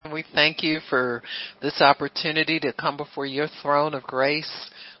we thank you for this opportunity to come before your throne of grace.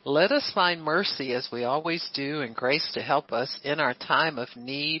 Let us find mercy as we always do and grace to help us in our time of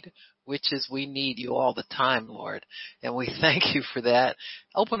need, which is we need you all the time, Lord. And we thank you for that.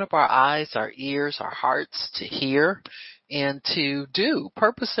 Open up our eyes, our ears, our hearts to hear and to do.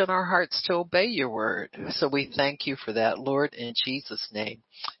 Purpose in our hearts to obey your word. So we thank you for that, Lord, in Jesus' name.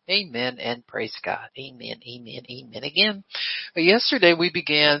 Amen and praise God. Amen, amen, amen. Again, yesterday we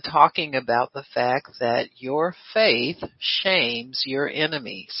began talking about the fact that your faith shames your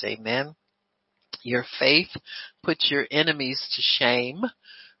enemies. Amen. Your faith puts your enemies to shame.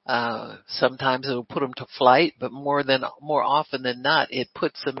 Sometimes it'll put them to flight, but more often than not, it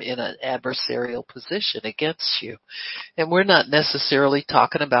puts them in an adversarial position against you. And we're not necessarily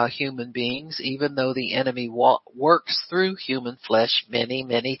talking about human beings, even though the enemy works through human flesh many,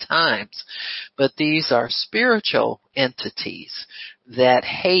 many times. But these are spiritual entities that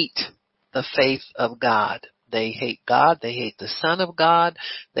hate the faith of God. They hate God. They hate the Son of God.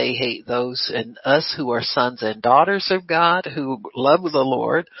 They hate those in us who are sons and daughters of God, who love the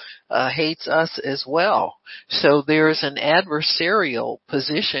Lord, hates us as well. So there's an adversarial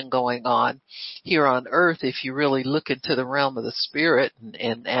position going on here on earth. If you really look into the realm of the Spirit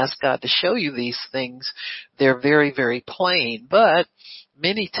and ask God to show you these things, they're very, very plain. But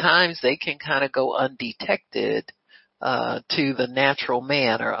many times they can kind of go undetected to the natural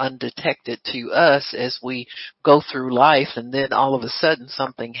man or undetected to us as we go through life, and then all of a sudden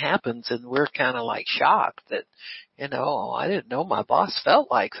something happens and we're kind of like shocked that, I didn't know my boss felt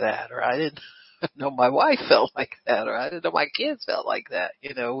like that, or I didn't know my wife felt like that, or I didn't know my kids felt like that.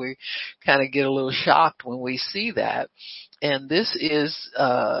 We kind of get a little shocked when we see that. And this is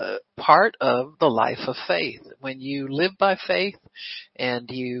part of the life of faith. When you live by faith and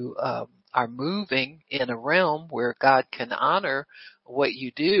you are moving in a realm where God can honor what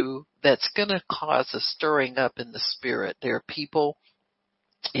you do, that's going to cause a stirring up in the spirit. There are people,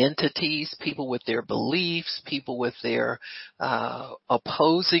 entities, people with their beliefs, people with their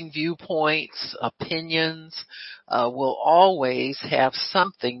opposing viewpoints, opinions, will always have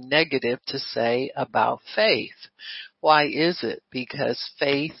something negative to say about faith. Why is it? Because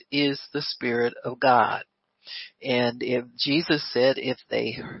faith is the Spirit of God. And if Jesus said if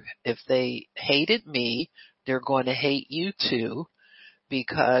they hated me, they're going to hate you too,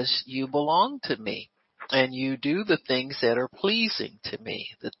 because you belong to me and you do the things that are pleasing to me,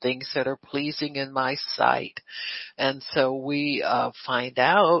 the things that are pleasing in my sight. And so we find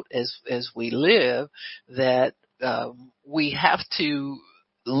out as we live that we have to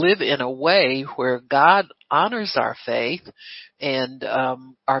live in a way where God honors our faith and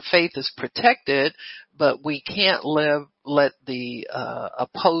our faith is protected, but we can't let the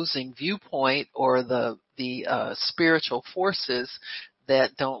opposing viewpoint or the spiritual forces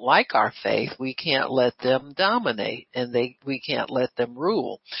that don't like our faith, we can't let them dominate, and we can't let them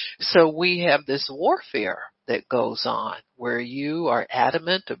rule. So we have this warfare that goes on where you are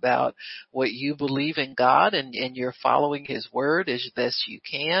adamant about what you believe in God and you're following His word as best you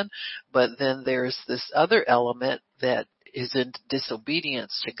can, but then there's this other element that is in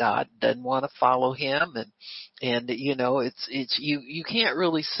disobedience to God, doesn't want to follow Him, and it's you can't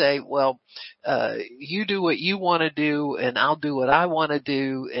really say, well, you do what you want to do and I'll do what I want to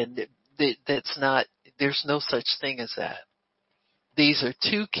do, and that's not, there's no such thing as that. These are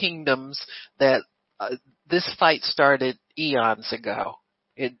two kingdoms that this fight started eons ago.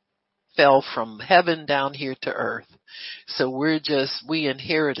 It fell from heaven down here to earth. So we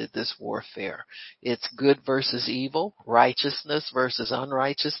inherited this warfare. It's good versus evil, righteousness versus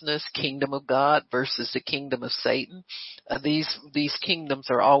unrighteousness, kingdom of God versus the kingdom of Satan. These kingdoms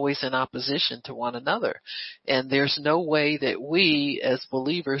are always in opposition to one another. And there's no way that we as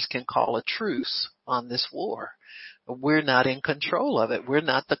believers can call a truce on this war. We're not in control of it. We're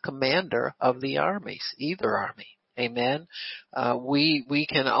not the commander of the armies, either army. Amen. We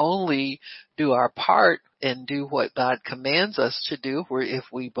can only do our part and do what God commands us to do. If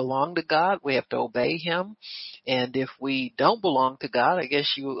we belong to God, we have to obey Him. And if we don't belong to God, I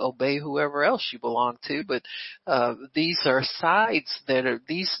guess you obey whoever else you belong to. But these are sides that are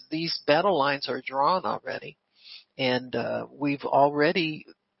these battle lines are drawn already, and we've already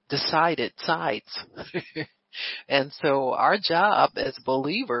decided sides. And so our job as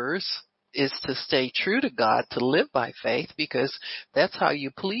believers is to stay true to God, to live by faith, because that's how you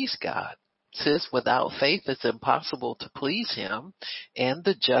please God. It says without faith it's impossible to please Him, and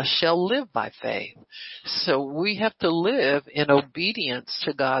the just shall live by faith. So we have to live in obedience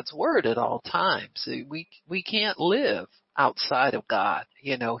to God's word at all times. We can't live outside of God.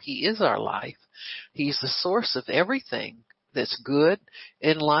 He is our life. He's the source of everything that's good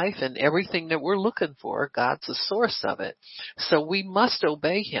in life, and everything that we're looking for, God's the source of it. So we must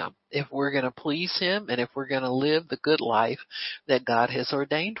obey him if we're going to please him and if we're going to live the good life that God has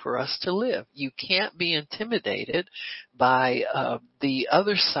ordained for us to live. You can't be intimidated by the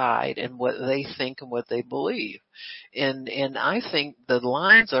other side and what they think and what they believe. And I think the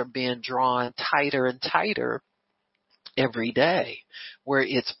lines are being drawn tighter and tighter every day, where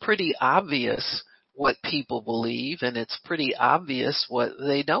it's pretty obvious what people believe and it's pretty obvious what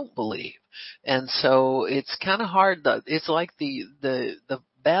they don't believe. And so it's kind of hard it's like the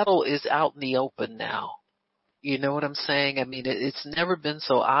battle is out in the open now. You know what I'm saying? I mean, it's never been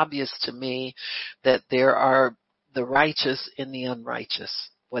so obvious to me that there are the righteous and the unrighteous.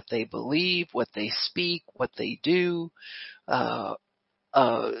 What they believe, what they speak, what they do. Uh,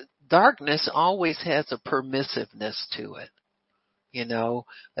 Darkness always has a permissiveness to it. You know,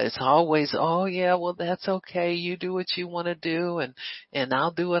 it's always, oh yeah, well that's okay. You do what you want to do and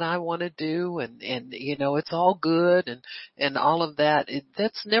I'll do what I want to do and you know, it's all good and all of that.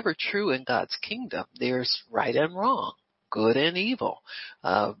 That's never true in God's kingdom. There's right and wrong, good and evil,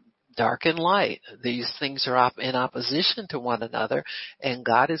 dark and light. These things are in opposition to one another, and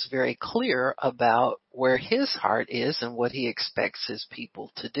God is very clear about where his heart is and what he expects his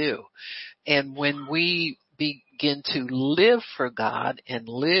people to do. And when we begin to live for God and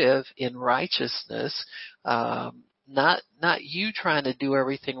live in righteousness, not you trying to do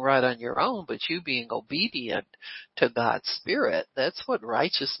everything right on your own, but you being obedient to God's Spirit. That's what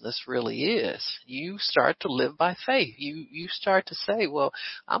righteousness really is. You start to live by faith. You start to say, well,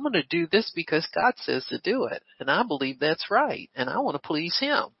 I'm going to do this because God says to do it, and I believe that's right, and I want to please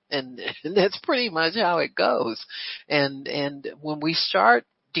him. And that's pretty much how it goes. And when we start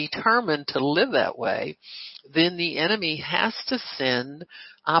determined to live that way, then the enemy has to send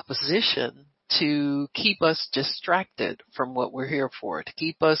opposition to keep us distracted from what we're here for, to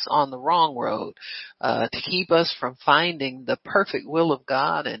keep us on the wrong road, to keep us from finding the perfect will of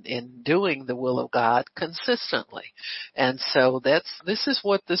God and doing the will of God consistently. And so this is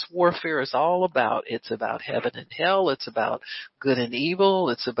what this warfare is all about. It's about heaven and hell. It's about good and evil.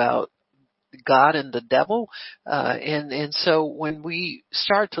 It's about God and the devil. And so when we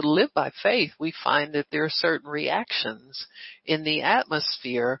start to live by faith, we find that there are certain reactions in the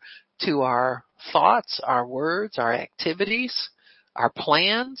atmosphere to our thoughts, our words, our activities, our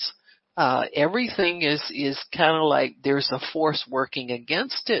plans. Everything is kind of like there's a force working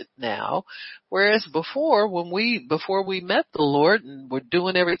against it now. Whereas before we met the Lord and were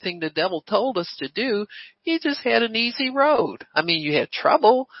doing everything the devil told us to do, he just had an easy road. I mean, you had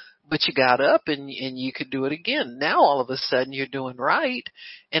trouble, but you got up and you could do it again. Now all of a sudden you're doing right,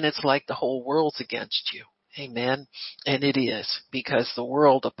 and it's like the whole world's against you. Amen. And it is, because the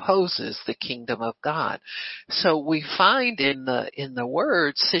world opposes the kingdom of God. So we find in the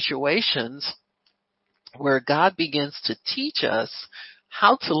word situations where God begins to teach us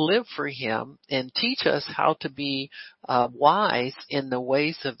how to live for him and teach us how to be wise in the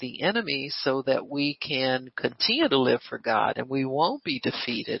ways of the enemy, so that we can continue to live for God and we won't be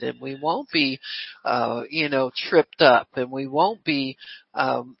defeated and we won't be tripped up and we won't be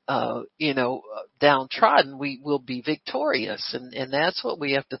downtrodden. We will be victorious, and that's what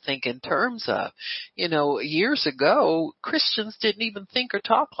we have to think in terms of. Years ago, Christians didn't even think or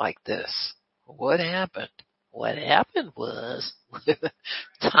talk like this. What happened? What happened was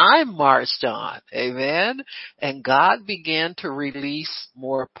time marched on, amen, and God began to release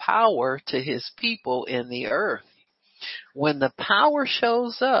more power to his people in the earth. When the power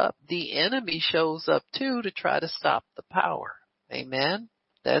shows up, the enemy shows up too to try to stop the power, amen.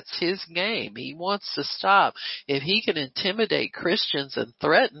 That's his game. He wants to stop. If he can intimidate Christians and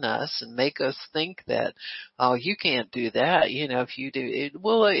threaten us and make us think that, oh, you can't do that, if you do it.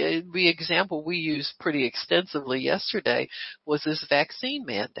 Well, the example we used pretty extensively yesterday was this vaccine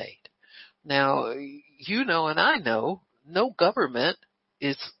mandate. Now, and I know no government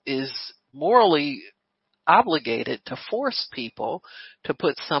is morally obligated to force people to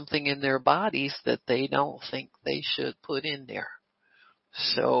put something in their bodies that they don't think they should put in there.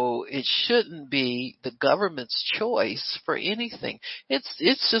 So it shouldn't be the government's choice for anything.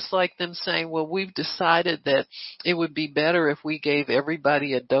 It's just like them saying, well, we've decided that it would be better if we gave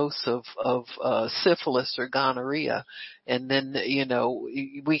everybody a dose of syphilis or gonorrhea, and then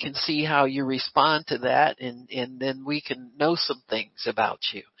we can see how you respond to that, and then we can know some things about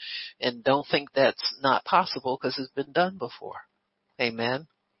you. And don't think that's not possible, because it's been done before. Amen.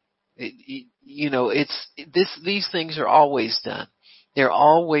 These things are always done. They're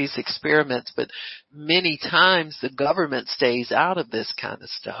always experiments, but many times the government stays out of this kind of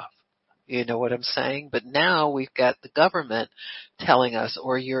stuff. You know what I'm saying? But now we've got the government telling us,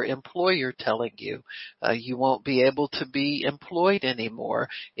 or your employer telling you, you won't be able to be employed anymore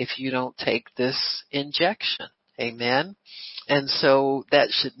if you don't take this injection. Amen. And so that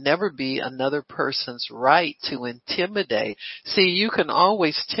should never be another person's right to intimidate. See, you can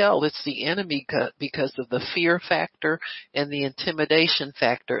always tell it's the enemy because of the fear factor and the intimidation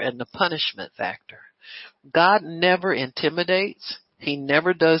factor and the punishment factor. God never intimidates. He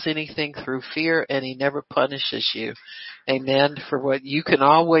never does anything through fear, and he never punishes you. Amen. For what you can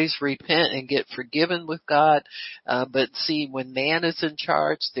always repent and get forgiven with God. But see, when man is in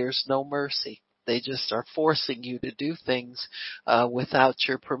charge, there's no mercy. They just are forcing you to do things without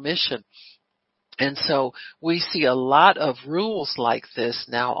your permission. And so we see a lot of rules like this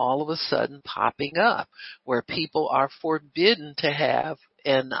now all of a sudden popping up, where people are forbidden to have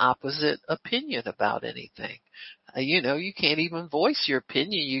an opposite opinion about anything. You can't even voice your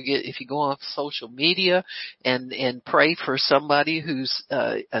opinion. If you go on social media and pray for somebody who's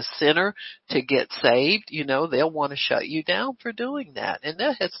a sinner to get saved, they'll want to shut you down for doing that. And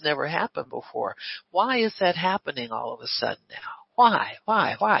that has never happened before. Why is that happening all of a sudden now? Why?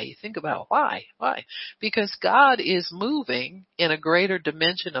 You think about why? Because God is moving in a greater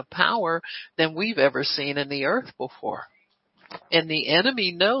dimension of power than we've ever seen in the earth before. And the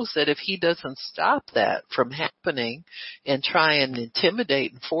enemy knows that if he doesn't stop that from happening and try and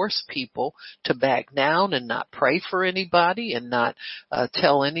intimidate and force people to back down and not pray for anybody and not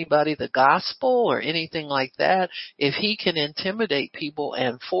tell anybody the gospel or anything like that, if he can intimidate people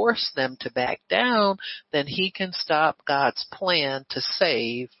and force them to back down, then he can stop God's plan to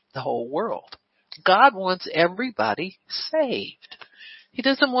save the whole world. God wants everybody saved. He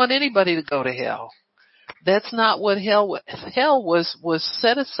doesn't want anybody to go to hell. That's not what hell was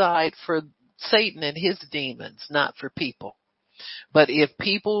set aside for Satan and his demons, not for people. But if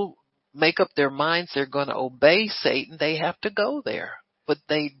people make up their minds they're going to obey Satan, they have to go there. But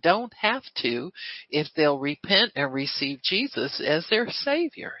they don't have to if they'll repent and receive Jesus as their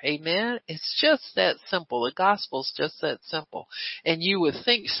Savior. Amen? It's just that simple. The gospel's just that simple. And you would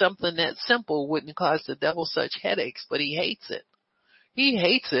think something that simple wouldn't cause the devil such headaches, but he hates it. He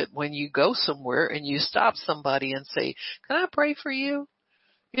hates it when you go somewhere and you stop somebody and say, "Can I pray for you?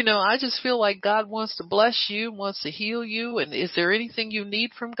 I just feel like God wants to bless you, wants to heal you, and is there anything you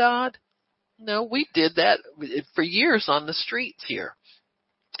need from God?" No, we did that for years on the streets here.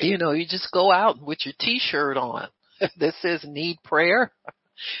 You just go out with your t-shirt on that says "Need prayer,"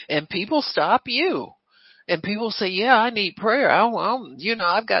 and people stop you. And people say, "Yeah, I need prayer.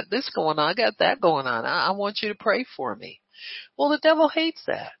 I've got this going on. I got that going on. I want you to pray for me." Well, the devil hates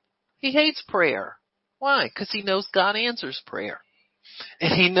that. He hates prayer. Why? Because he knows God answers prayer.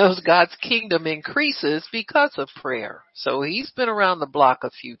 And he knows God's kingdom increases because of prayer. So he's been around the block a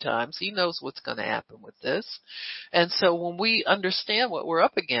few times. He knows what's going to happen with this. And so when we understand what we're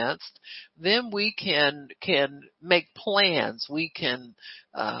up against, then we can make plans. We can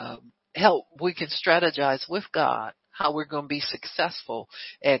help. We can strategize with God how we're going to be successful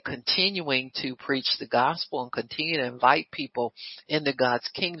at continuing to preach the gospel and continue to invite people into God's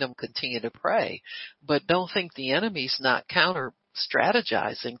kingdom, continue to pray. But don't think the enemy's not counter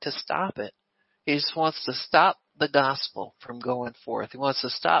strategizing to stop it. He just wants to stop the gospel from going forth. He wants to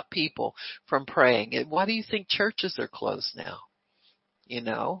stop people from praying. Why do you think churches are closed now?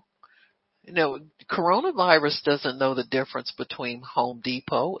 Coronavirus doesn't know the difference between Home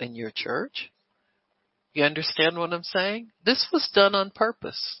Depot and your church. You understand what I'm saying? This was done on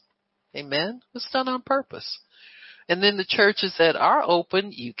purpose. Amen? It was done on purpose. And then the churches that are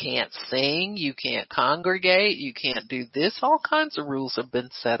open, you can't sing, you can't congregate, you can't do this. All kinds of rules have been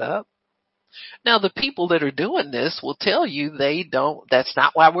set up. Now the people that are doing this will tell you that's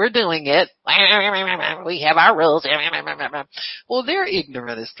not why we're doing it. We have our rules. Well, they're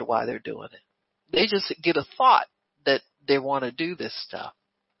ignorant as to why they're doing it. They just get a thought that they want to do this stuff.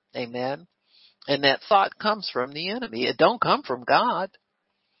 Amen? And that thought comes from the enemy. It don't come from God.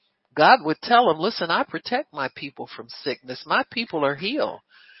 God would tell them, "Listen, I protect my people from sickness. My people are healed.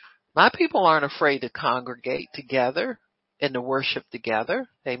 My people aren't afraid to congregate together and to worship together."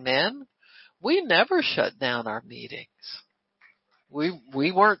 Amen. We never shut down our meetings.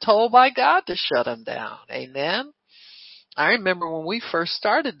 We weren't told by God to shut them down. Amen. I remember when we first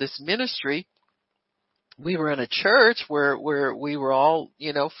started this ministry, we were in a church where we were all,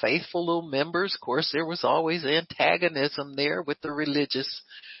 faithful little members. Of course, there was always antagonism there with the religious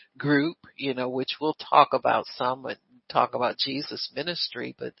group, which we'll talk about some and talk about Jesus'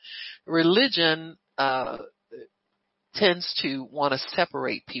 ministry. But religion tends to want to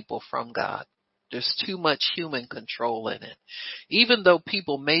separate people from God. There's too much human control in it. Even though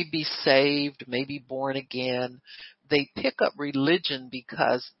people may be saved, may be born again, they pick up religion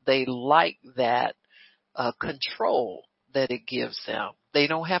because they like that control that it gives them. They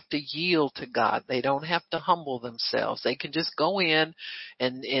don't have to yield to God. They don't have to humble themselves. They can just go in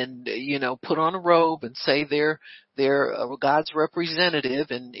and put on a robe and say they're God's representative,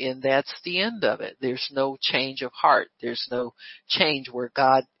 and that's the end of it. There's no change of heart. There's no change where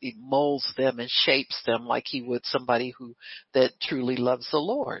God molds them and shapes them like he would somebody that truly loves the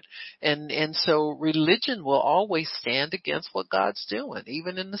Lord. And so religion will always stand against what God's doing,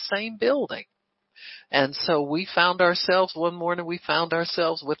 even in the same building. And so one morning we found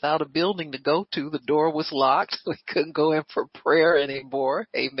ourselves without a building to go to. The door was locked. We couldn't go in for prayer anymore.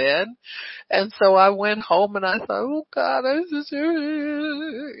 Amen. And so I went home and I thought, oh God,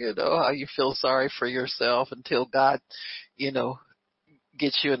 how you feel sorry for yourself until God,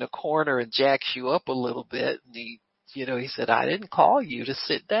 gets you in a corner and jacks you up a little bit. And he said, I didn't call you to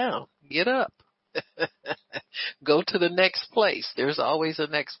sit down. Get up. Go to the next place. There's always a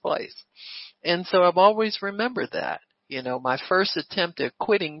next place. And so I've always remembered that. My first attempt at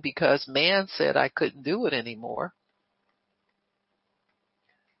quitting because man said I couldn't do it anymore.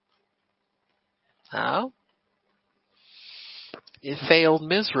 It failed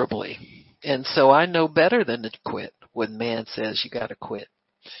miserably. And so I know better than to quit when man says you got to quit,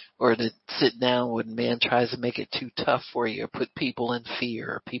 or to sit down when man tries to make it too tough for you, or put people in fear,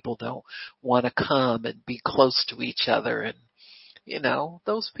 or people don't want to come and be close to each other. And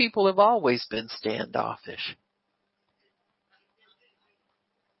those people have always been standoffish.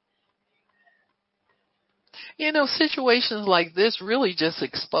 Situations like this really just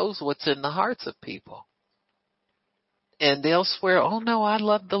expose what's in the hearts of people. And they'll swear, oh no, I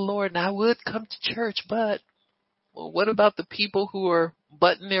love the Lord and I would come to church, but well, what about the people who are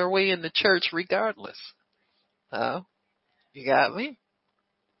butting their way in the church regardless? Oh, you got me?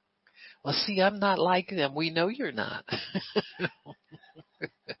 Well, see, I'm not like them. We know you're not.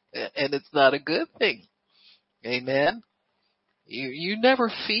 And it's not a good thing. Amen. You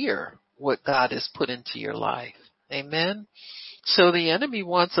never fear what God has put into your life. Amen. So the enemy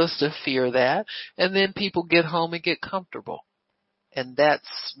wants us to fear that, and then people get home and get comfortable. And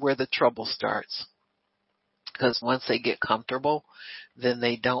that's where the trouble starts. Because once they get comfortable, then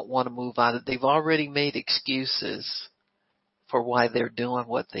they don't want to move out. They've already made excuses for why they're doing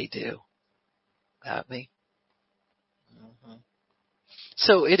what they do. Got me? Mm-hmm.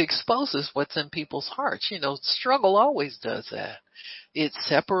 So it exposes what's in people's hearts. Struggle always does that. It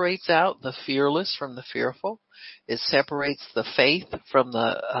separates out the fearless from the fearful. It separates the faith from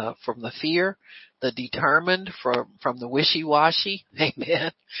the fear, the determined from the wishy-washy.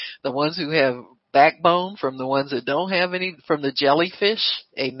 Amen. The ones who have backbone from the ones that don't have any, from the jellyfish.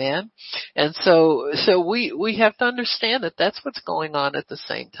 Amen. And so we have to understand that that's what's going on at the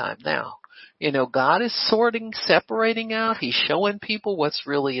same time now. God is separating out. He's showing people what's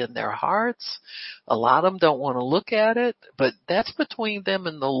really in their hearts. A lot of them don't want to look at it, but that's between them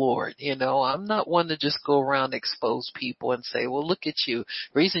and the Lord. I'm not one to just go around and expose people and say, well, look at you.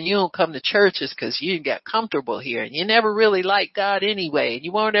 The reason you don't come to church is because you got comfortable here and you never really liked God anyway, and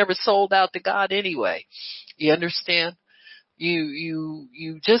you weren't ever sold out to God anyway. You understand?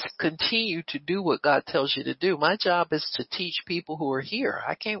 You just continue to do what God tells you to do. My job is to teach people who are here.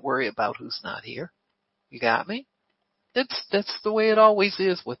 I can't worry about who's not here. You got me? That's the way it always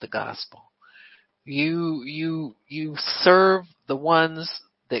is with the gospel. You serve the ones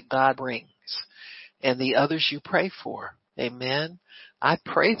that God brings, and the others you pray for. Amen. I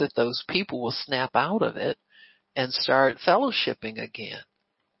pray that those people will snap out of it and start fellowshipping again.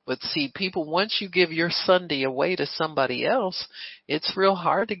 But see, people, once you give your Sunday away to somebody else, it's real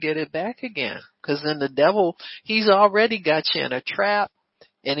hard to get it back again. Because then the devil, he's already got you in a trap,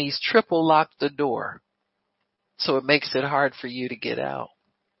 and he's triple locked the door. So it makes it hard for you to get out.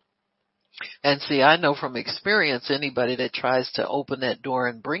 And see, I know from experience, anybody that tries to open that door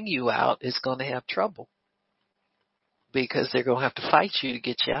and bring you out is going to have trouble. Because they're going to have to fight you to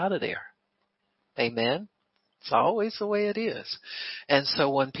get you out of there. Amen. It's always the way it is. And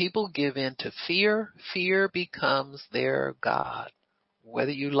so when people give in to fear, fear becomes their God.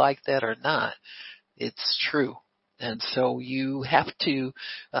 Whether you like that or not, it's true. And so you have to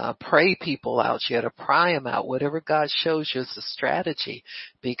pray people out. You have to pry them out. Whatever God shows you is a strategy,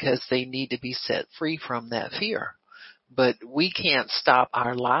 because they need to be set free from that fear. But we can't stop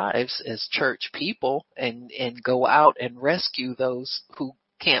our lives as church people and go out and rescue those who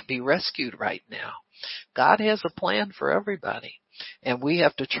can't be rescued right now. God has a plan for everybody. And we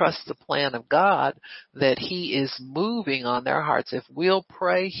have to trust the plan of God that He is moving on their hearts. If we'll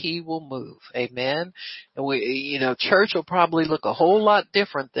pray, He will move. Amen. And church will probably look a whole lot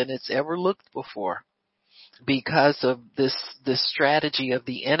different than it's ever looked before because of this strategy of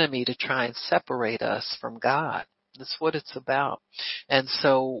the enemy to try and separate us from God. That's what it's about. And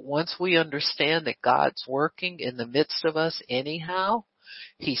so once we understand that God's working in the midst of us anyhow,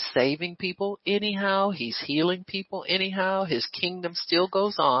 He's saving people anyhow, He's healing people anyhow, His kingdom still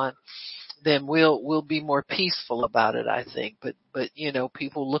goes on, then we'll be more peaceful about it, I think. But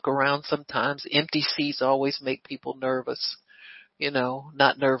people look around sometimes. Empty seats always make people nervous.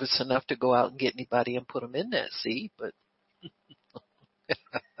 Not nervous enough to go out and get anybody and put them in that seat, but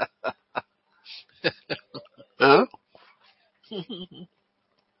huh?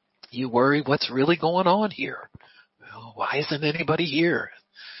 You worry what's really going on here. Oh, why isn't anybody here?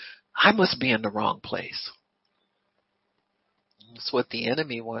 I must be in the wrong place. That's what the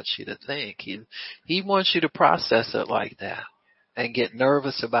enemy wants you to think. He wants you to process it like that and get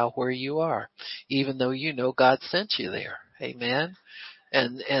nervous about where you are, even though you know God sent you there. Amen.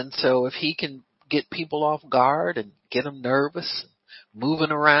 And so if he can get people off guard and get them nervous,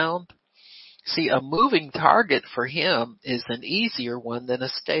 moving around. See, a moving target for him is an easier one than a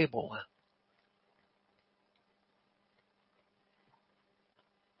stable one.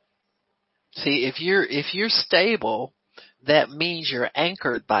 See, if you're stable, that means you're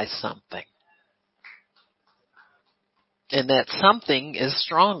anchored by something. And that something is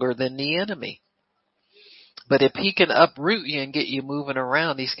stronger than the enemy. But if he can uproot you and get you moving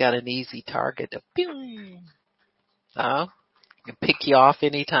around, he's got an easy target to ping. Can pick you off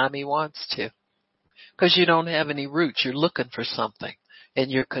anytime he wants to. Because you don't have any roots. You're looking for something.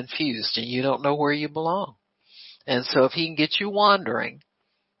 And you're confused and you don't know where you belong. And so if he can get you wandering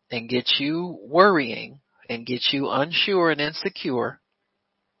and get you worrying and get you unsure and insecure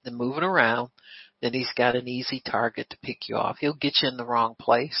and moving around, then he's got an easy target to pick you off. He'll get you in the wrong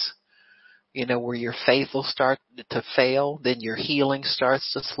place. Where your faith will start to fail, then your healing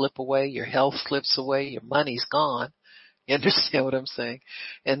starts to slip away, your health slips away, your money's gone. You understand what I'm saying?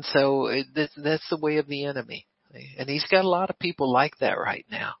 And so that's the way of the enemy. And he's got a lot of people like that right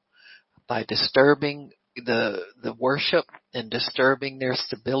now. By disturbing the worship and disturbing their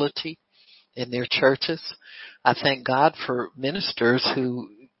stability in their churches. I thank God for ministers who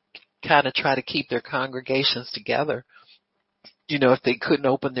kind of try to keep their congregations together. If they couldn't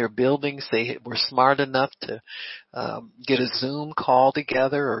open their buildings, they were smart enough to get a Zoom call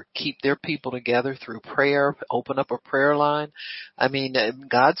together or keep their people together through prayer, open up a prayer line. I mean,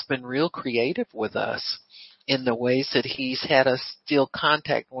 God's been real creative with us in the ways that he's had us still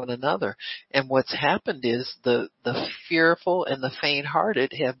contact one another. And what's happened is the fearful and the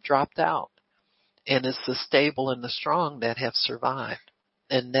faint-hearted have dropped out. And it's the stable and the strong that have survived.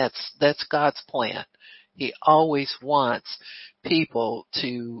 And that's God's plan. He always wants people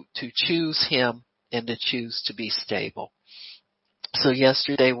to choose him and to choose to be stable. So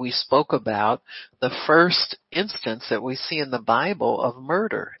yesterday we spoke about the first instance that we see in the Bible of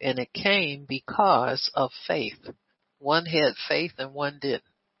murder, and it came because of faith. One had faith and one didn't.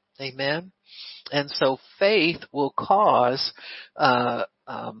 Amen? And so faith will cause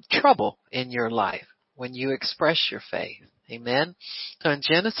trouble in your life when you express your faith. Amen? So in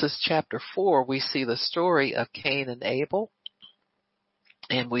Genesis chapter 4, we see the story of Cain and Abel.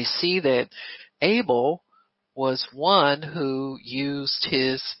 And we see that Abel was one who used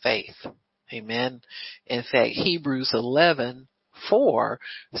his faith. Amen? In fact, Hebrews 11:4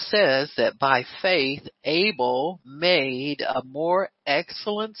 says that by faith Abel made a more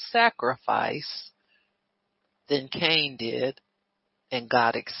excellent sacrifice than Cain did, and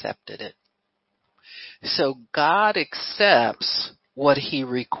God accepted it. So God accepts what he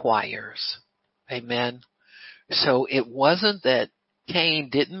requires. Amen. So it wasn't that Cain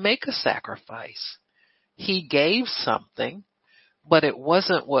didn't make a sacrifice. He gave something, but it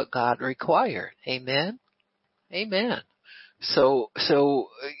wasn't what God required. Amen. Amen. So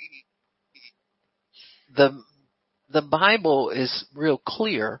the Bible is real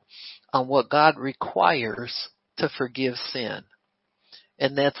clear on what God requires to forgive sin.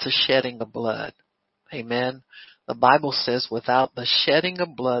 And that's the shedding of blood. Amen. The Bible says without the shedding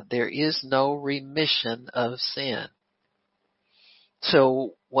of blood, there is no remission of sin.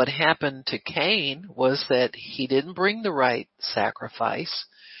 So what happened to Cain was that he didn't bring the right sacrifice,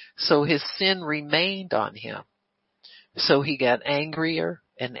 so his sin remained on him. So he got angrier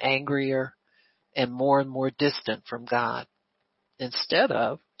and angrier and more distant from God, instead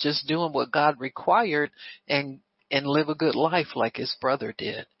of just doing what God required and live a good life like his brother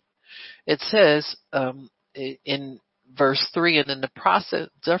did. It says in verse 3, and in the process,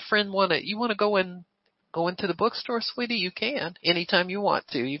 does our friend you want to go into the bookstore, sweetie? You can anytime you want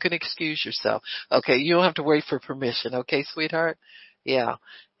to. You can excuse yourself. Okay, you don't have to wait for permission. Okay, sweetheart? Yeah.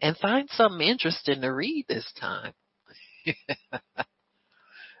 And find something interesting to read this time.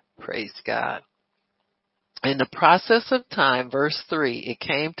 Praise God. In the process of time, verse 3, it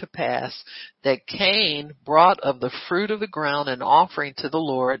came to pass that Cain brought of the fruit of the ground an offering to the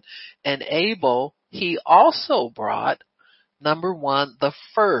Lord, and Abel he also brought, number 1, the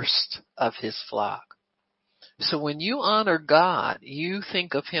first of his flock. So when you honor God, you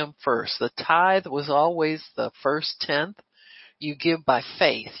think of him first. The tithe was always the first tenth. You give by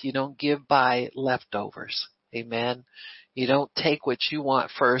faith. You don't give by leftovers. Amen. You don't take what you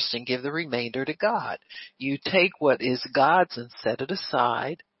want first and give the remainder to God. You take what is God's and set it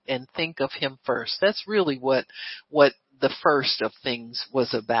aside and think of him first. That's really what the first of things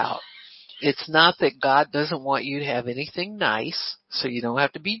was about. It's not that God doesn't want you to have anything nice, so you don't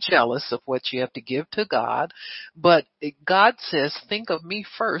have to be jealous of what you have to give to God, but God says, think of me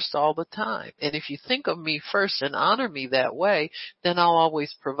first all the time. And if you think of me first and honor me that way, then I'll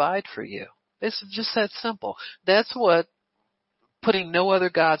always provide for you. It's just that simple. That's what putting no other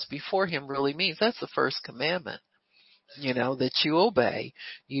gods before him really means. That's the first commandment, that you obey.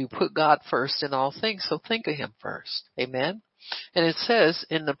 You put God first in all things, so think of him first. Amen? And it says,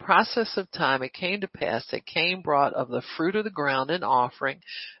 in the process of time it came to pass that Cain brought of the fruit of the ground an offering,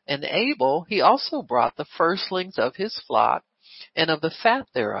 and Abel he also brought the firstlings of his flock and of the fat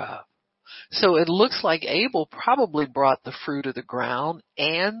thereof. So it looks like Abel probably brought the fruit of the ground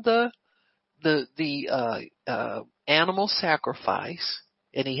and the animal sacrifice,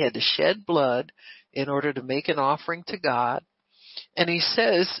 and he had to shed blood in order to make an offering to God. And he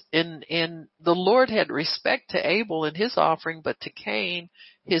says, in the Lord had respect to Abel and his offering, but to Cain,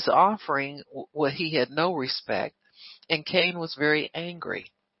 his offering, he had no respect. And Cain was very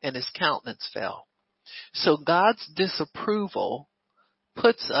angry, and his countenance fell. So God's disapproval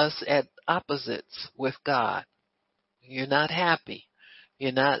puts us at opposites with God. You're not happy.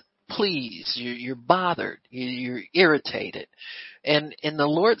 You're not pleased. You're bothered. You're irritated. And the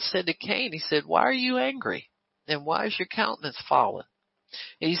Lord said to Cain, he said, why are you angry? And why is your countenance fallen?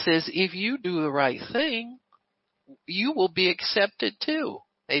 And he says, if you do the right thing, you will be accepted too.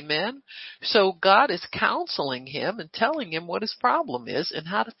 Amen. So God is counseling him and telling him what his problem is and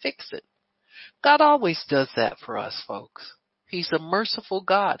how to fix it. God always does that for us, folks. He's a merciful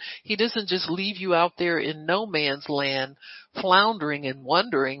God. He doesn't just leave you out there in no man's land floundering and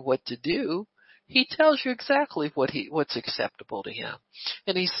wondering what to do. He tells you exactly what's acceptable to him.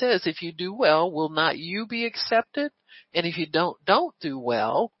 And he says, if you do well, will not you be accepted? And if you don't do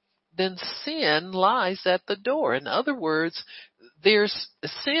well, then sin lies at the door. In other words,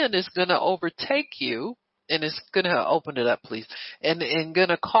 sin is going to overtake you, and it's going to open it up, please, and going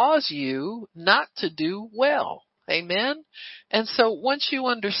to cause you not to do well. Amen. And so once you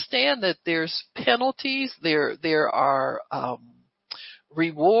understand that there's penalties, there are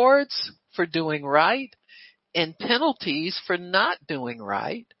rewards for doing right and penalties for not doing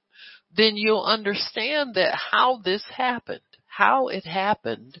right, then you'll understand that how it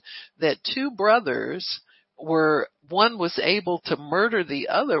happened that two brothers one was able to murder the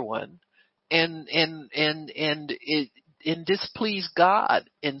other one and displease God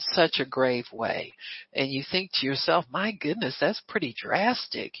in such a grave way. And you think to yourself, my goodness, that's pretty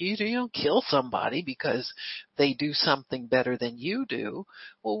drastic. You don't kill somebody because they do something better than you do.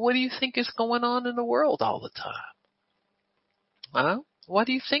 Well, what do you think is going on in the world all the time? Huh? Why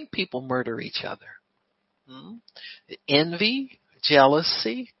do you think people murder each other? Envy,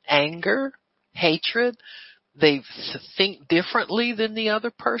 jealousy, anger, hatred. They think differently than the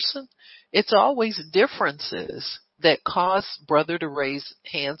other person. It's always differences that cause brother to raise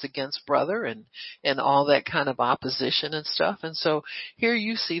hands against brother and all that kind of opposition and stuff. And so here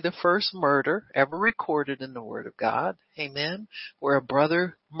you see the first murder ever recorded in the Word of God. Amen. Where a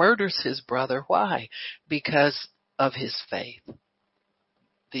brother murders his brother. Why? Because of his faith.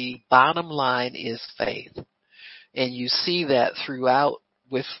 The bottom line is faith. And you see that throughout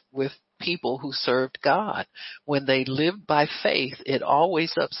with people who served God. When they lived by faith, it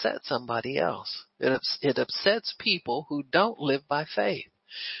always upset somebody else. It upsets people who don't live by faith.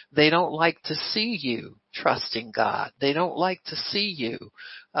 They don't like to see you trusting God. They don't like to see you.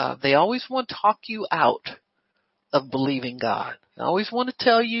 They always want to talk you out of believing God. I always want to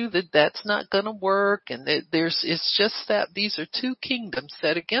tell you that that's not going to work, and it's just that these are two kingdoms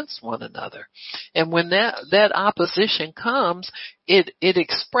set against one another. And when that opposition comes, it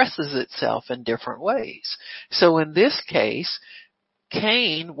expresses itself in different ways. So in this case,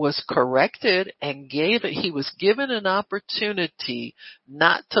 Cain was corrected and he was given an opportunity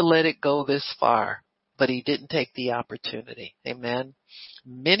not to let it go this far, but he didn't take the opportunity. Amen.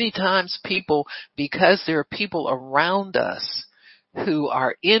 Many times people, because there are people around us who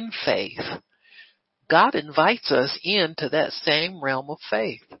are in faith, God invites us into that same realm of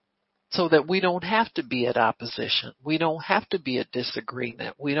faith so that we don't have to be at opposition. We don't have to be at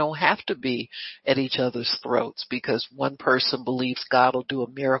disagreement. We don't have to be at each other's throats because one person believes God will do a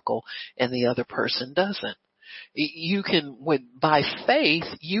miracle and the other person doesn't. You can, by faith,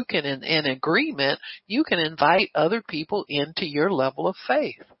 you can, in agreement, you can invite other people into your level of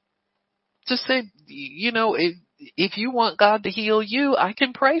faith. Just say, if you want God to heal you, I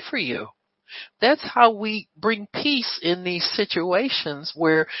can pray for you. That's how we bring peace in these situations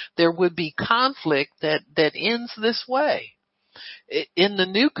where there would be conflict that ends this way. In the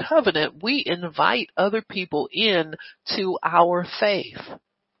new covenant, we invite other people in to our faith.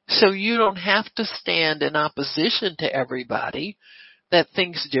 So you don't have to stand in opposition to everybody that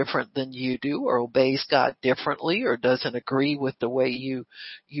thinks different than you do or obeys God differently or doesn't agree with the way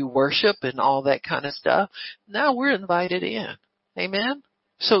you worship and all that kind of stuff. Now we're invited in. Amen?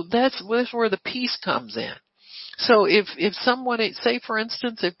 So that's where the peace comes in. So if someone, say for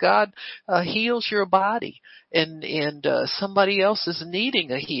instance, if God heals your body and somebody else is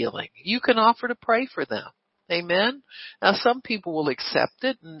needing a healing, you can offer to pray for them. Amen. Now some people will accept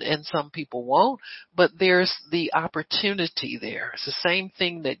it and some people won't, but there's the opportunity there. It's the same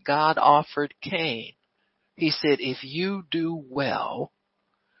thing that God offered Cain. He said, if you do well,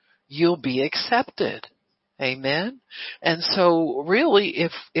 you'll be accepted. Amen. And so really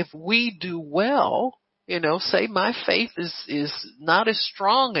if we do well, say my faith is not as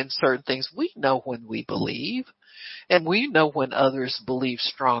strong in certain things. We know when we believe and we know when others believe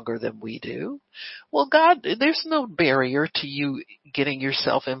stronger than we do. Well, God, there's no barrier to you getting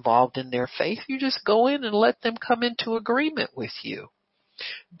yourself involved in their faith. You just go in and let them come into agreement with you.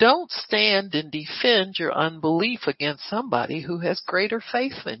 Don't stand and defend your unbelief against somebody who has greater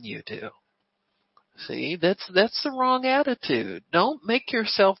faith than you do. See, that's the wrong attitude. Don't make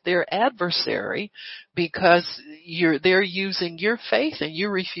yourself their adversary because they're using your faith and you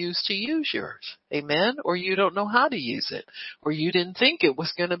refuse to use yours. Amen? Or you don't know how to use it. Or you didn't think it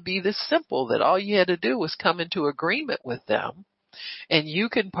was going to be this simple that all you had to do was come into agreement with them and you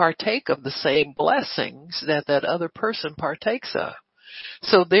can partake of the same blessings that other person partakes of.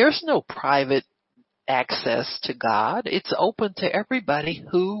 So there's no private access to God. It's open to everybody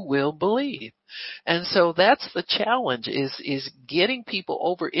who will believe. And so that's the challenge is getting people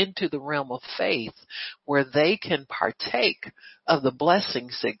over into the realm of faith where they can partake of the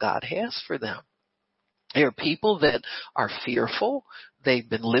blessings that God has for them. There are people that are fearful. They've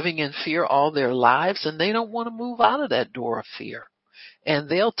been living in fear all their lives and they don't want to move out of that door of fear. And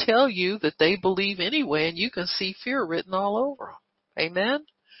they'll tell you that they believe anyway and you can see fear written all over them. Amen?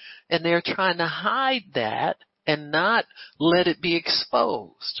 And they're trying to hide that and not let it be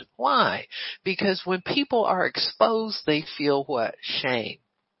exposed. Why? Because when people are exposed, they feel what? Shame.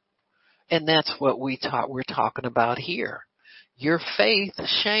 And that's what we're talking about here. Your faith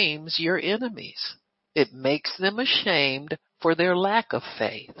shames your enemies. It makes them ashamed for their lack of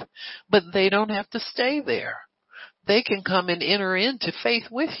faith. But they don't have to stay there. They can come and enter into faith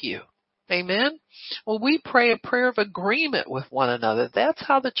with you. Amen. Well, we pray a prayer of agreement with one another. That's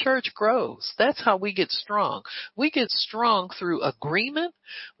how the church grows. That's how we get strong. We get strong through agreement.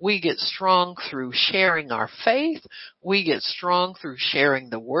 We get strong through sharing our faith. We get strong through sharing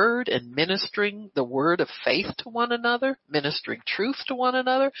the word and ministering the word of faith to one another, ministering truth to one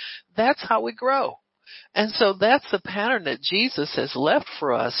another. That's how we grow. And so that's the pattern that Jesus has left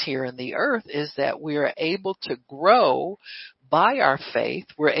for us here in the earth, is that we are able to grow by our faith.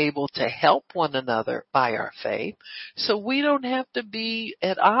 We're able to help one another by our faith. So we don't have to be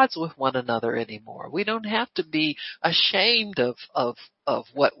at odds with one another anymore. We don't have to be ashamed of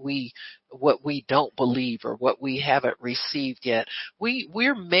what we don't believe or what we haven't received yet.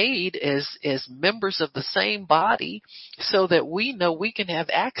 We're made as members of the same body so that we know we can have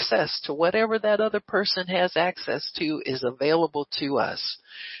access to whatever that other person has access to is available to us,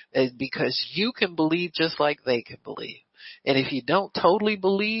 because you can believe just like they can believe. And if you don't totally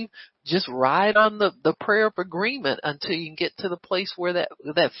believe, just ride on the prayer of agreement until you can get to the place where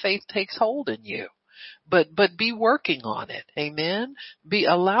that faith takes hold in you. But be working on it. Amen. Be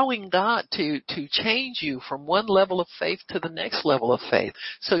allowing God to change you from one level of faith to the next level of faith.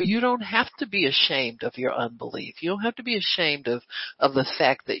 So you don't have to be ashamed of your unbelief. You don't have to be ashamed of the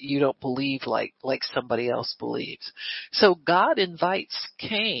fact that you don't believe like somebody else believes. So God invites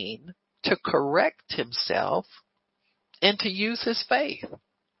Cain to correct himself and to use his faith.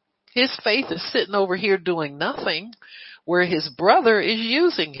 His faith is sitting over here doing nothing, where his brother is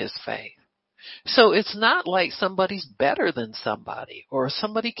using his faith. So it's not like somebody's better than somebody, or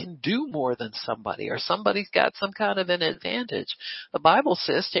somebody can do more than somebody, or somebody's got some kind of an advantage. The Bible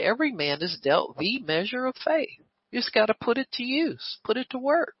says to every man is dealt the measure of faith. You just got to put it to use, put it to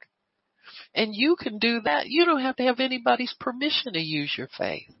work. And you can do that. You don't have to have anybody's permission to use your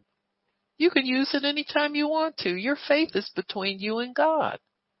faith. You can use it anytime you want to. Your faith is between you and God.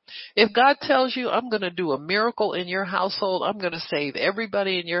 If God tells you, I'm going to do a miracle in your household, I'm going to save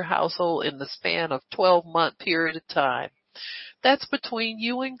everybody in your household in the span of 12-month period of time, that's between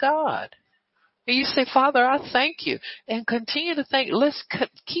you and God. And you say, Father, I thank you. And continue to thank. Let's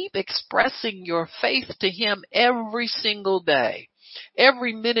keep expressing your faith to him every single day.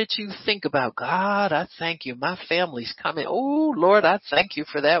 Every minute you think about, God, I thank you. My family's coming. Oh, Lord, I thank you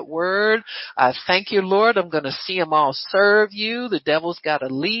for that word. I thank you, Lord. I'm going to see them all serve you. The devil's got to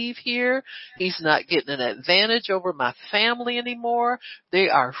leave here. He's not getting an advantage over my family anymore. They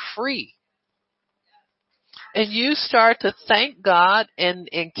are free. And you start to thank God and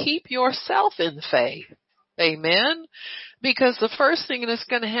keep yourself in faith. Amen? Because the first thing that's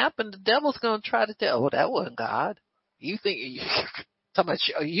going to happen, the devil's going to try to tell, oh, that wasn't God. You think,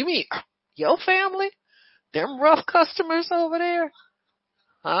 you mean your family? Them rough customers over there?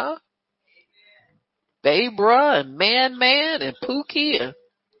 Huh? Babra and Man and Pookie and,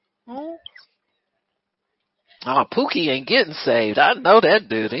 oh, Pookie ain't getting saved. I know that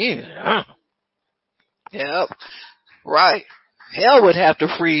dude. Yep. Right. Hell would have to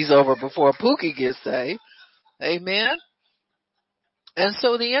freeze over before Pookie gets saved. Amen. And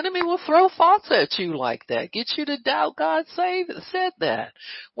so the enemy will throw thoughts at you like that, get you to doubt God said that.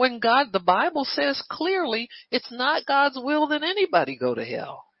 When the Bible says clearly it's not God's will that anybody go to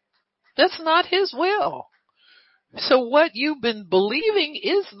hell. That's not his will. So what you've been believing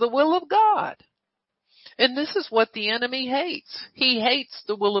is the will of God. And this is what the enemy hates. He hates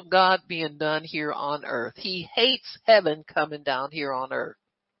the will of God being done here on earth. He hates heaven coming down here on earth.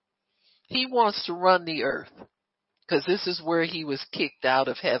 He wants to run the earth. Because this is where he was kicked out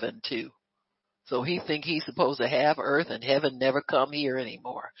of heaven too. So he think he's supposed to have earth and heaven never come here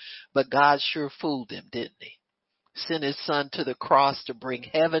anymore. But God sure fooled him, didn't he? Sent his son to the cross to bring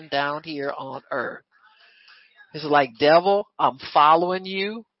heaven down here on earth. It's like, devil, I'm following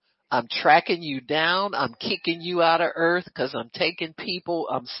you. I'm tracking you down. I'm kicking you out of earth because I'm taking people,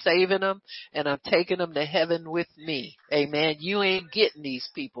 I'm saving them, and I'm taking them to heaven with me. Amen. You ain't getting these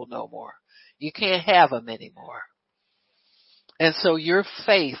people no more. You can't have them anymore. And so your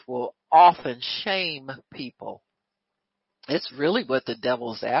faith will often shame people. It's really what the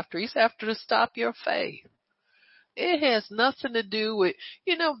devil's after. He's after to stop your faith. It has nothing to do with,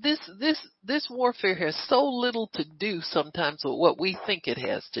 this warfare has so little to do sometimes with what we think it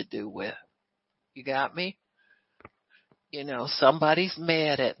has to do with. You got me? Somebody's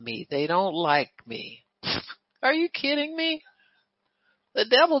mad at me. They don't like me. Are you kidding me? The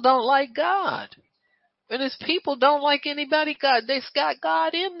devil don't like God. And his people don't like anybody God. They've got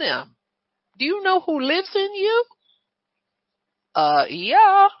God in them. Do you know who lives in you?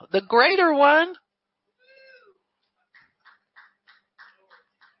 Yeah, the greater one.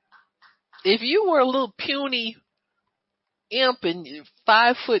 If you were a little puny imp and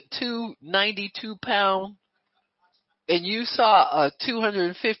 5'2", 92-pound, and you saw a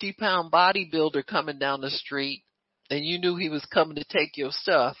 250-pound bodybuilder coming down the street, and you knew he was coming to take your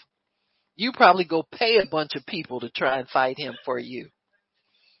stuff, you probably go pay a bunch of people to try and fight him for you.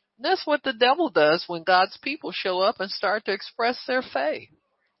 That's what the devil does when God's people show up and start to express their faith.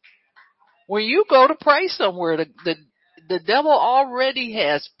 When you go to pray somewhere, the devil already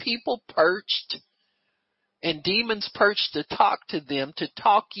has people perched and demons perched to talk to them, to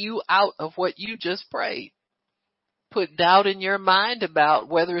talk you out of what you just prayed. Put doubt in your mind about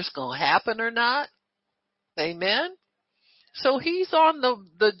whether it's going to happen or not. Amen. So he's on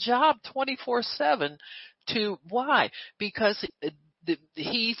the job 24/7 why? Because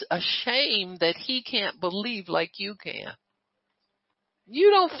he's ashamed that he can't believe like you can.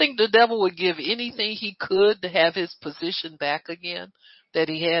 You don't think the devil would give anything he could to have his position back again that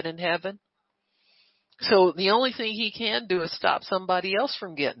he had in heaven? So the only thing he can do is stop somebody else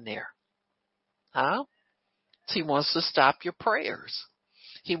from getting there. Huh? So he wants to stop your prayers.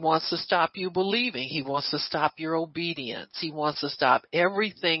 He wants to stop you believing. He wants to stop your obedience. He wants to stop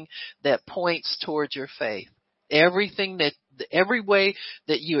everything that points towards your faith. Every way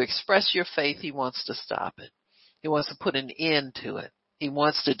that you express your faith, he wants to stop it. He wants to put an end to it. He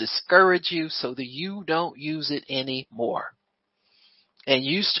wants to discourage you so that you don't use it anymore. And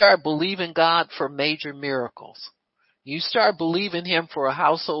you start believing God for major miracles. You start believing him for a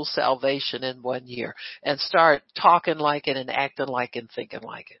household salvation in 1 year and start talking like it and acting like it and thinking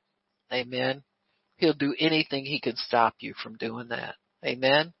like it. Amen. He'll do anything he can stop you from doing that.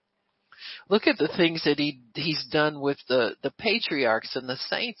 Amen. Look at the things that he's done with the patriarchs and the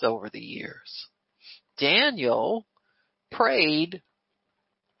saints over the years. Daniel prayed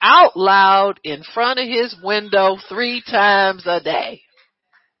out loud in front of his window 3 times a day.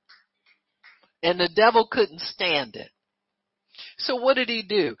 And the devil couldn't stand it. So what did he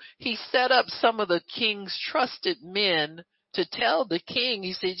do? He set up some of the king's trusted men to tell the king.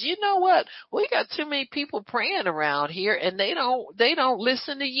 He said, you know what? We got too many people praying around here and they don't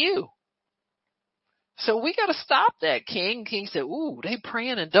listen to you. So we got to stop that, king. King said, ooh, they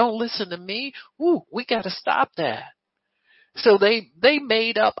praying and don't listen to me. Ooh, we got to stop that. So they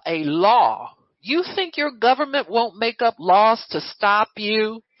made up a law. You think your government won't make up laws to stop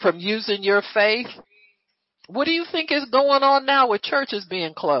you from using your faith? What do you think is going on now with churches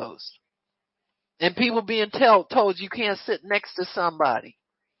being closed and people being told you can't sit next to somebody?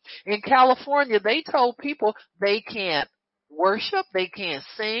 In California, they told people they can't worship, they can't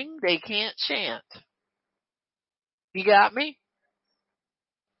sing, they can't chant. You got me?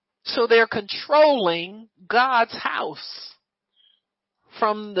 So they're controlling God's house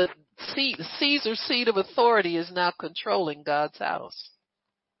from the seat. Caesar's seat of authority is now controlling God's house.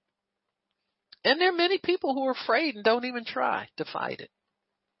 And there are many people who are afraid and don't even try to fight it.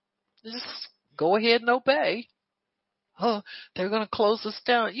 Just go ahead and obey. Oh, they're going to close us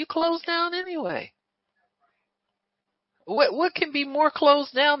down. You close down anyway. What can be more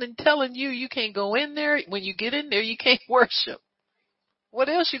closed down than telling you can't go in there? When you get in there, you can't worship. What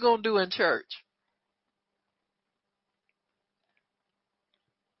else you going to do in church?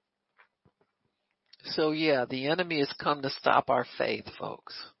 So yeah, the enemy has come to stop our faith,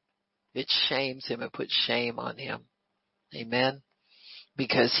 folks. It shames him. It puts shame on him. Amen.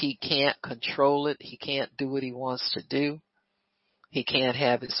 Because he can't control it. He can't do what he wants to do. He can't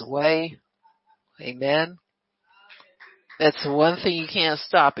have his way. Amen. That's the one thing you can't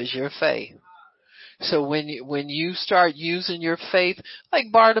stop is your faith. So when you start using your faith,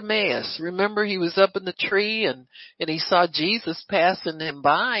 like Bartimaeus, remember he was up in the tree and he saw Jesus passing him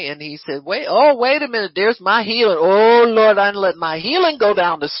by and he said, wait a minute, there's my healing. Oh Lord, I didn't let my healing go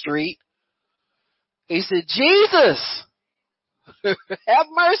down the street. He said, Jesus, have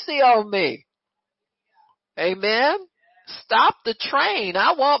mercy on me. Amen. Stop the train.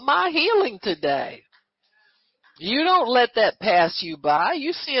 I want my healing today. You don't let that pass you by.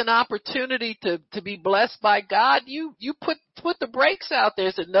 You see an opportunity to be blessed by God. You put the brakes out there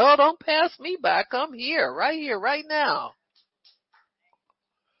and say, no, don't pass me by. Come here, right now.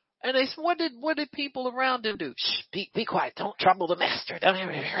 And they said, what did people around him do? Shh, be quiet. Don't trouble the master.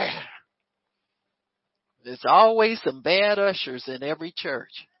 There's always some bad ushers in every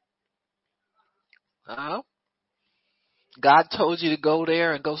church. God told you to go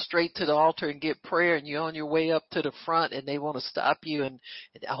there and go straight to the altar and get prayer, and you're on your way up to the front and they want to stop you and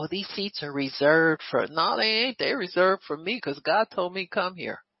these seats are reserved for, no, they ain't. They're reserved for me because God told me come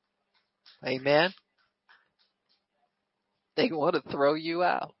here. Amen. They want to throw you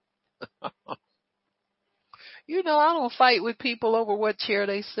out. I don't fight with people over what chair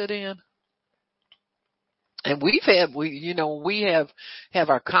they sit in. And we have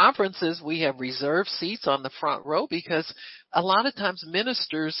our conferences, we have reserved seats on the front row because a lot of times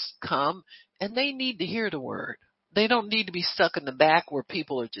ministers come and they need to hear the word. They don't need to be stuck in the back where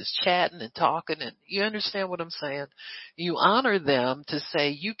people are just chatting and talking. And you understand what I'm saying? You honor them to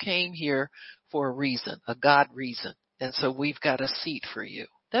say you came here for a reason, a God reason. And so we've got a seat for you.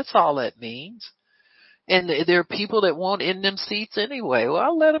 That's all that means. And there are people that won't in them seats anyway. Well,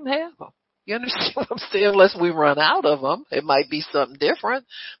 I'll let them have them. You understand what I'm saying? Unless we run out of them, it might be something different.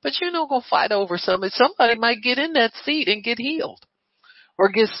 But you're not going to fight over something. Somebody might get in that seat and get healed. Or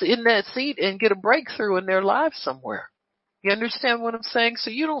get in that seat and get a breakthrough in their life somewhere. You understand what I'm saying?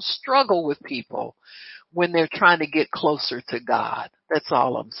 So you don't struggle with people when they're trying to get closer to God. That's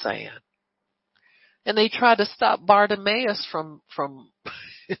all I'm saying. And they try to stop Bartimaeus from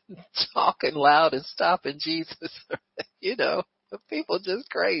talking loud and stopping Jesus. People just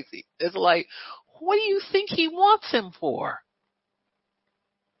crazy. It's like, what do you think he wants him for?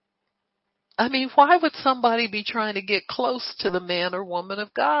 I mean, why would somebody be trying to get close to the man or woman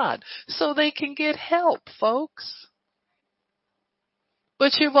of God? So they can get help, folks.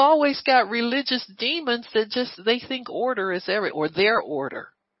 But you've always got religious demons that they think order is or their order.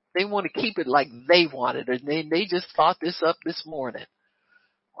 They want to keep it like they want it, and they just thought this up this morning.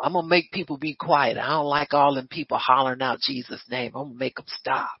 I'm going to make people be quiet. I don't like all them people hollering out Jesus' name. I'm going to make them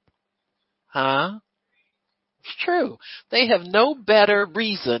stop. Huh? It's true. They have no better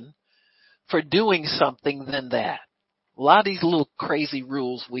reason for doing something than that. A lot of these little crazy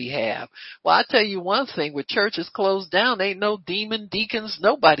rules we have. Well, I tell you one thing, with churches closed down, ain't no demon deacons,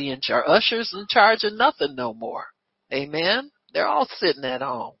 nobody in charge, ushers in charge of nothing no more. Amen? They're all sitting at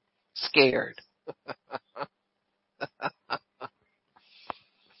home, scared.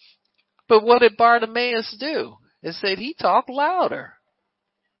 But what did Bartimaeus do? It said he talked louder.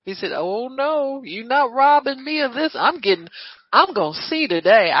 He said, "Oh no, you're not robbing me of this. I'm going to see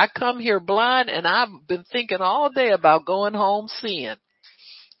today. I come here blind and I've been thinking all day about going home seeing.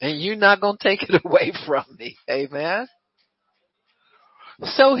 And you're not going to take it away from me." Amen.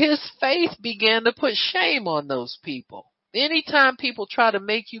 So his faith began to put shame on those people. Anytime people try to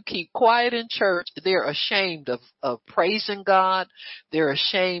make you keep quiet in church, they're ashamed of praising God. They're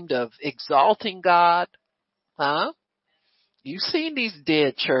ashamed of exalting God. Huh? You've seen these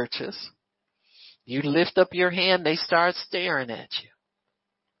dead churches. You lift up your hand, they start staring at you.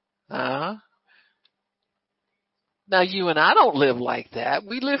 Huh? Now you and I don't live like that.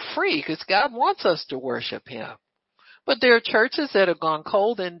 We live free because God wants us to worship Him. But there are churches that have gone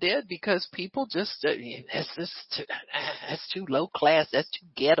cold and dead because people just, that's too low class. That's too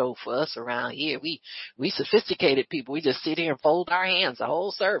ghetto for us around here. We sophisticated people. We just sit here and fold our hands the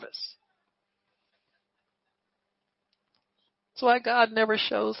whole service. That's why God never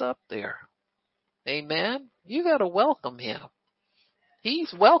shows up there. Amen. You got to welcome Him.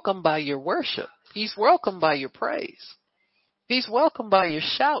 He's welcomed by your worship. He's welcomed by your praise. He's welcomed by your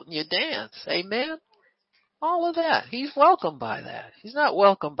shout and your dance. Amen. All of that. He's welcomed by that. He's not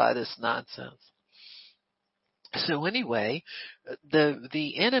welcomed by this nonsense. So anyway,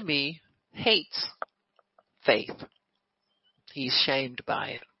 the enemy hates faith. He's shamed by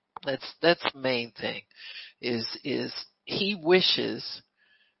it. That's the main thing. Is he wishes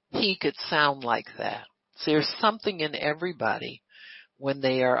he could sound like that. So there's something in everybody when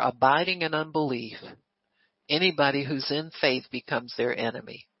they are abiding in unbelief. Anybody who's in faith becomes their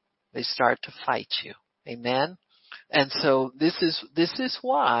enemy. They start to fight you. Amen. And so this is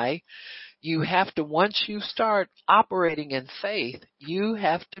why you have to, once you start operating in faith, you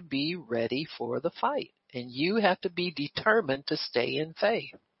have to be ready for the fight. And you have to be determined to stay in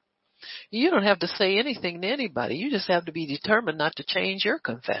faith. You don't have to say anything to anybody. You just have to be determined not to change your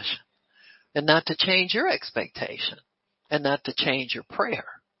confession and not to change your expectation and not to change your prayer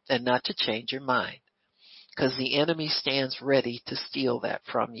and not to change your mind. Because the enemy stands ready to steal that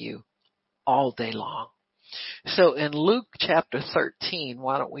from you all day long. So in Luke chapter 13,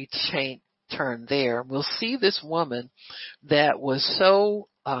 why don't we turn there? We'll see this woman that was so,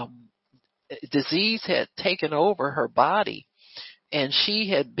 disease had taken over her body, and she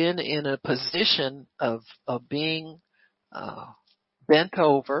had been in a position of being bent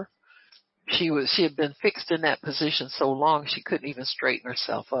over. She had been fixed in that position so long she couldn't even straighten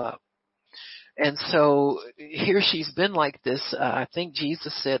herself up. And so here she's been like this, I think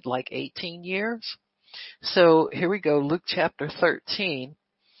Jesus said like 18 years. So here we go, Luke chapter 13,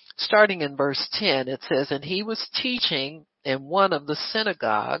 starting in verse 10, it says, "And he was teaching in one of the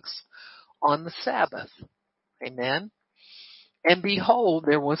synagogues on the Sabbath." Amen. "And behold,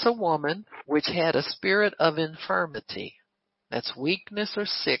 there was a woman which had a spirit of infirmity." That's weakness or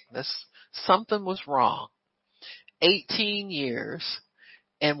sickness. Something was wrong. 18 years,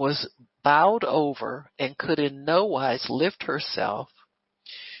 and was bowed over and could in no wise lift herself.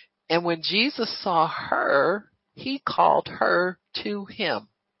 And when Jesus saw her, he called her to him.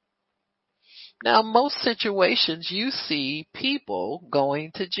 Now, most situations you see people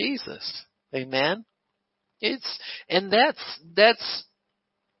going to Jesus. Amen. That's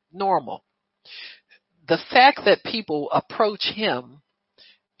normal. The fact that people approach him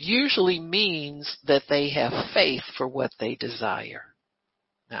usually means that they have faith for what they desire.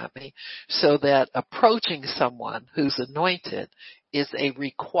 So that approaching someone who's anointed is a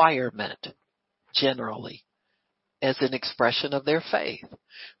requirement, generally, as an expression of their faith.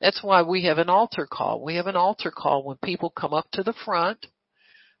 That's why we have an altar call. We have an altar call when people come up to the front.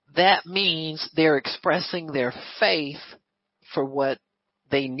 That means they're expressing their faith for what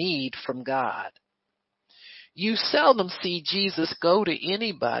they need from God. You seldom see Jesus go to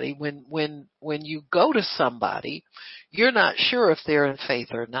anybody. When you go to somebody, you're not sure if they're in faith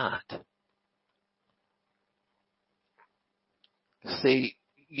or not. See,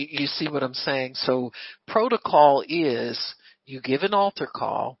 you see what I'm saying? So protocol is you give an altar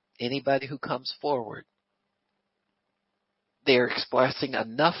call, anybody who comes forward, they're expressing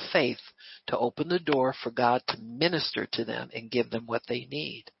enough faith to open the door for God to minister to them and give them what they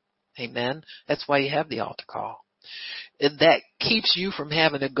need. Amen? That's why you have the altar call. And that keeps you from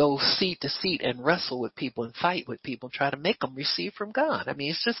having to go seat to seat and wrestle with people and fight with people and try to make them receive from God. I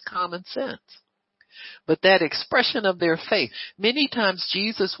mean, it's just common sense. But that expression of their faith, many times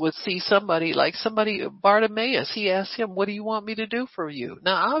Jesus would see somebody, Bartimaeus, he asked him, what do you want me to do for you?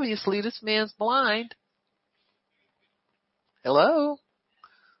 Now, obviously, this man's blind. Hello?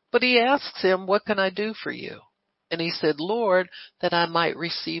 But he asks him, what can I do for you? And he said, Lord, that I might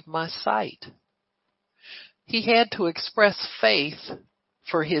receive my sight. He had to express faith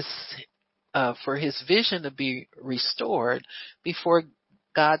for his vision to be restored before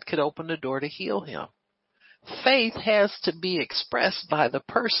God could open the door to heal him. Faith has to be expressed by the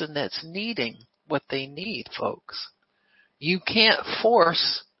person that's needing what they need, folks. You can't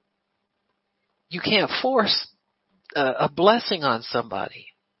force a blessing on somebody.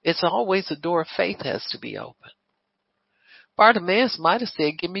 It's always the door of faith has to be open. Bartimaeus might have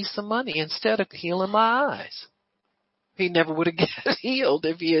said, give me some money instead of healing my eyes. He never would have gotten healed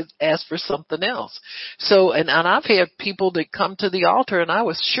if he had asked for something else. So, and I've had people that come to the altar and I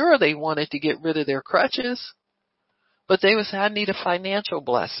was sure they wanted to get rid of their crutches, but they would say, I need a financial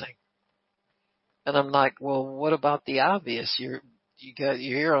blessing. And I'm like, well, what about the obvious? You're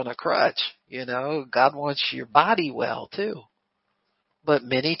here on a crutch, God wants your body well too. But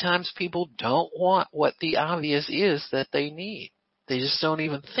many times people don't want what the obvious is that they need. They just don't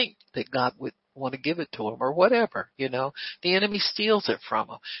even think that God would want to give it to them or whatever, The enemy steals it from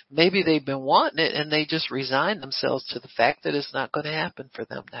them. Maybe they've been wanting it and they just resign themselves to the fact that it's not going to happen for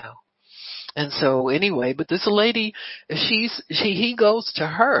them now. And so anyway, but this lady, he goes to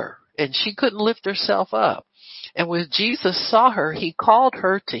her and she couldn't lift herself up. And when Jesus saw her, he called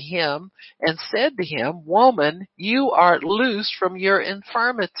her to him and said to him, woman, you art loosed from your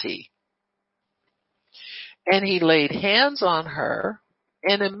infirmity. And he laid hands on her,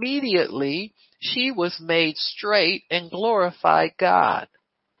 and immediately she was made straight and glorified God.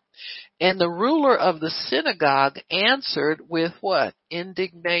 And the ruler of the synagogue answered with what?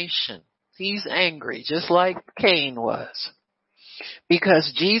 Indignation. He's angry, just like Cain was.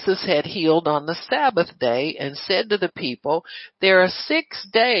 Because Jesus had healed on the Sabbath day and said to the people, there are 6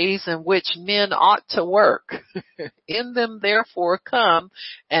 days in which men ought to work. In them therefore come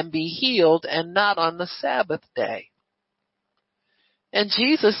and be healed, and not on the Sabbath day. And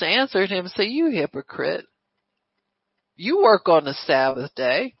Jesus answered him, say, you hypocrite. You work on the Sabbath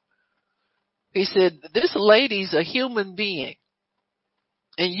day. He said, this lady's a human being.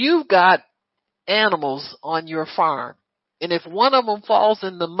 And you've got animals on your farm. And if one of them falls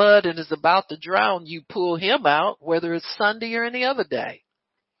in the mud and is about to drown, you pull him out, whether it's Sunday or any other day.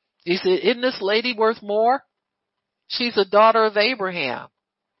 He said, isn't this lady worth more? She's a daughter of Abraham.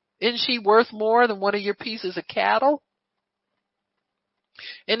 Isn't she worth more than one of your pieces of cattle?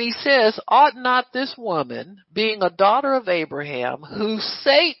 And he says, ought not this woman, being a daughter of Abraham, who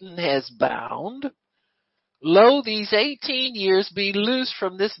Satan has bound, lo, these 18 years be loosed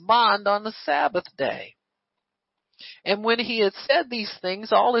from this bond on the Sabbath day? And when he had said these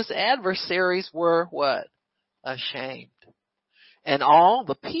things, all his adversaries were what? Ashamed. And all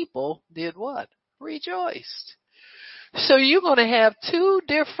the people did what? Rejoiced. So you're going to have 2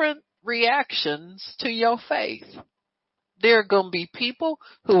 different reactions to your faith. There are going to be people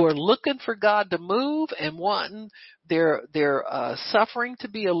who are looking for God to move and wanting their suffering to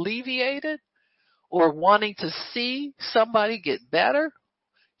be alleviated, or wanting to see somebody get better.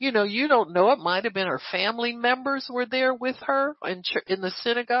 You don't know. It might have been her family members were there with her in the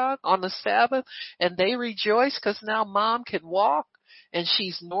synagogue on the Sabbath, and they rejoice because now mom can walk and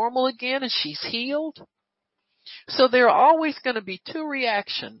she's normal again and she's healed. So there are always going to be 2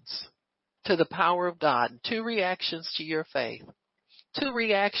 reactions to the power of God, and 2 reactions to your faith. 2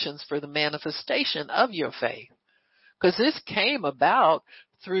 reactions for the manifestation of your faith. Because this came about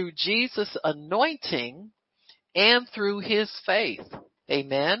through Jesus' anointing and through his faith.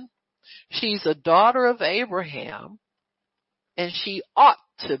 Amen. She's a daughter of Abraham, and she ought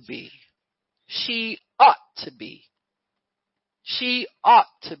to be. She ought to be. She ought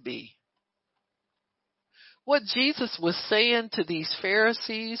to be. What Jesus was saying to these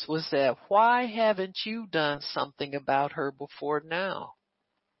Pharisees was that, why haven't you done something about her before now?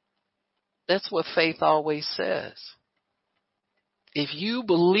 That's what faith always says. If you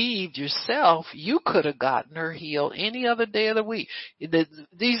believed yourself, you could have gotten her healed any other day of the week.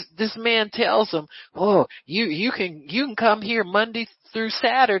 This man tells them, oh, you can come here Monday through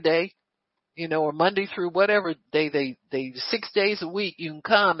Saturday, or Monday through whatever day they 6 days a week you can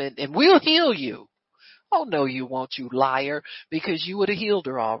come and we'll heal you. Oh, no, you won't, you liar, because you would have healed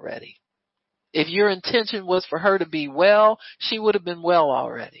her already. If your intention was for her to be well, she would have been well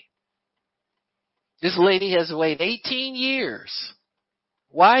already. This lady has waited 18 years.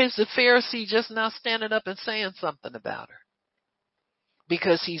 Why is the Pharisee just now standing up and saying something about her?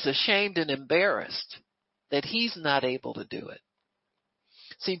 Because he's ashamed and embarrassed that he's not able to do it.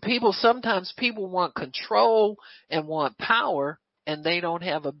 See, sometimes people want control and want power, and they don't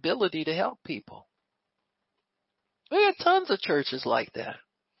have ability to help people. We have tons of churches like that.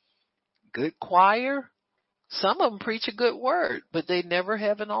 Good choir. Some of them preach a good word, but they never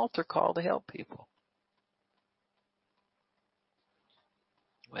have an altar call to help people.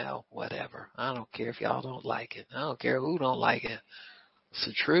 Well, whatever. I don't care if y'all don't like it. I don't care who don't like it. It's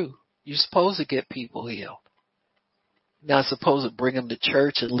the truth. You're supposed to get people healed. You're not supposed to bring them to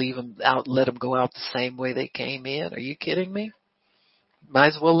church and leave them out, let them go out the same way they came in. Are you kidding me? Might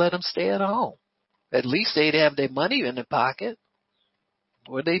as well let them stay at home. At least they'd have their money in their pocket.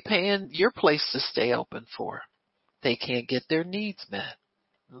 What are they paying your place to stay open for? They can't get their needs met.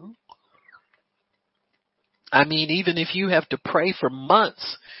 I mean, even if you have to pray for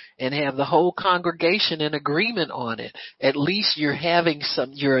months and have the whole congregation in agreement on it, at least you're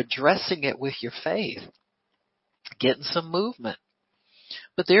addressing it with your faith, getting some movement.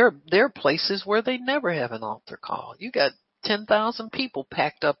 But there are places where they never have an altar call. You got 10,000 people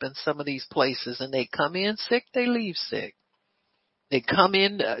packed up in some of these places, and they come in sick, they leave sick. They come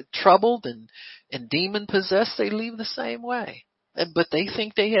in troubled and demon possessed, they leave the same way. But they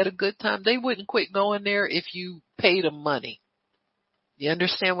think they had a good time. They wouldn't quit going there if you paid them money. You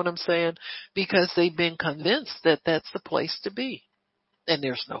understand what I'm saying? Because they've been convinced that that's the place to be. And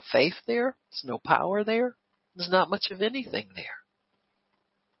there's no faith there. There's no power there. There's not much of anything there.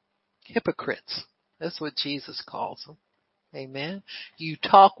 Hypocrites. That's what Jesus calls them. Amen. You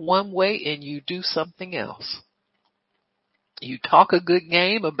talk one way and you do something else. You talk a good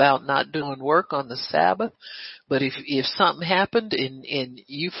game about not doing work on the Sabbath, but if something happened and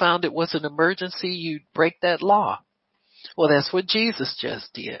you found it was an emergency, you'd break that law. Well, that's what Jesus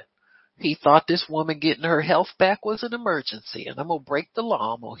just did. He thought this woman getting her health back was an emergency, and I'm going to break the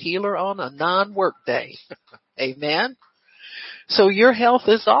law. I'm going to heal her on a non-work day. Amen? So your health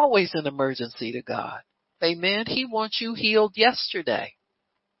is always an emergency to God. Amen? He wants you healed yesterday.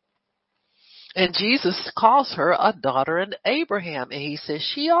 And Jesus calls her a daughter of Abraham, and he says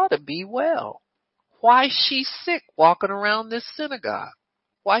she ought to be well. Why is she sick walking around this synagogue?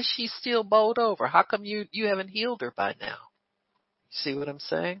 Why is she still bowled over? How come you haven't healed her by now? See what I'm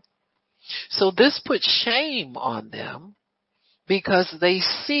saying? So this puts shame on them because they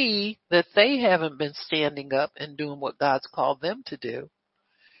see that they haven't been standing up and doing what God's called them to do.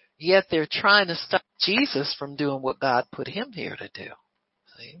 Yet they're trying to stop Jesus from doing what God put him here to do.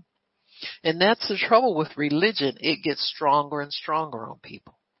 See? And that's the trouble with religion. It gets stronger and stronger on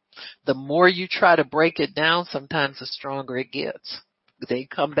people. The more you try to break it down, sometimes the stronger it gets. They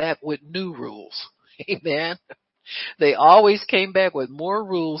come back with new rules. Amen. They always came back with more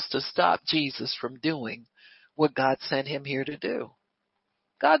rules to stop Jesus from doing what God sent him here to do.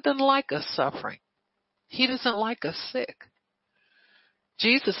 God doesn't like us suffering. He doesn't like us sick.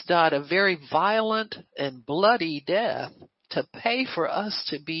 Jesus died a very violent and bloody death to pay for us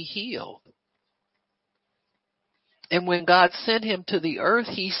to be healed. And when God sent him to the earth,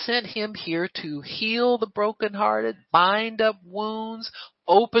 he sent him here to heal the brokenhearted, bind up wounds,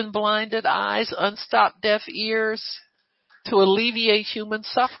 open blinded eyes, unstop deaf ears, to alleviate human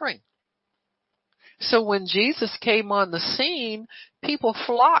suffering. So when Jesus came on the scene, people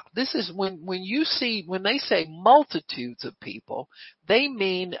flocked. This is when they say multitudes of people, they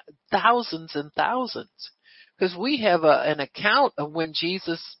mean thousands and thousands. Because we have an account of when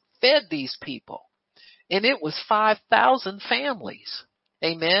Jesus fed these people. And it was 5,000 families.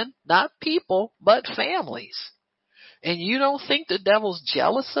 Amen? Not people, but families. And you don't think the devil's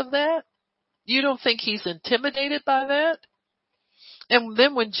jealous of that? You don't think he's intimidated by that? And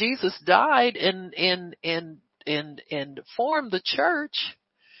then when Jesus died and formed the church,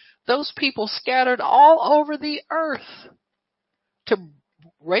 those people scattered all over the earth to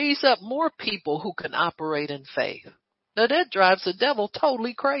raise up more people who can operate in faith. Now that drives the devil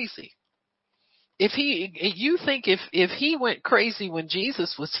totally crazy. You think if he went crazy when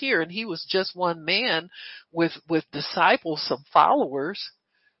Jesus was here and he was just one man with disciples, some followers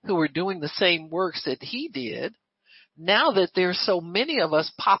who were doing the same works that he did, now that there's so many of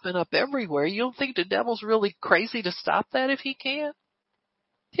us popping up everywhere, you don't think the devil's really crazy to stop that if he can?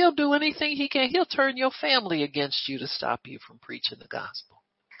 He'll do anything he can. He'll turn your family against you to stop you from preaching the gospel.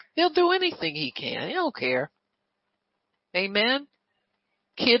 He'll do anything he can. He don't care. Amen?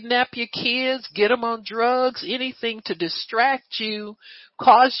 Kidnap your kids, get them on drugs, anything to distract you,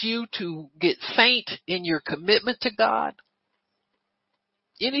 cause you to get faint in your commitment to God.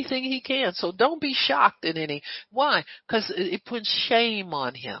 anything he can. So don't be shocked at any. Why? Because it puts shame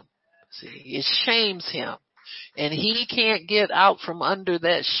on him. See, it shames him. And he can't get out from under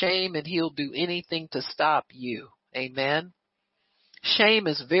that shame, and he'll do anything to stop you. Amen. Shame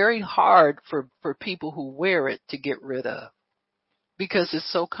is very hard for people who wear it to get rid of because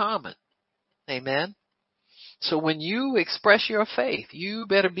it's so common. Amen. So when you express your faith, you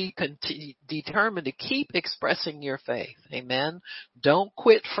better be determined to keep expressing your faith. Amen. Don't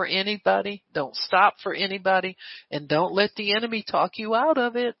quit for anybody. Don't stop for anybody. And don't let the enemy talk you out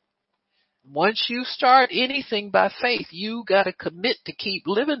of it. Once you start anything by faith, you got to commit to keep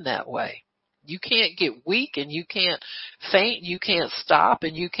living that way. You can't get weak and you can't faint. You can't stop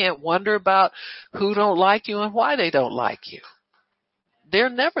and you can't wonder about who don't like you and why they don't like you.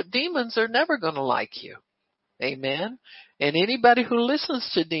 Demons are never going to like you. Amen. And anybody who listens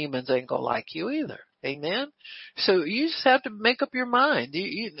to demons ain't going to like you either. Amen. So you just have to make up your mind.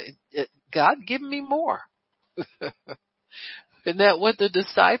 God, give me more. Isn't that what the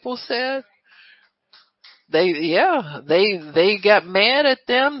disciples said? They got mad at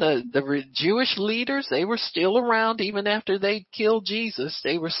them. The Jewish leaders, they were still around even after they killed Jesus.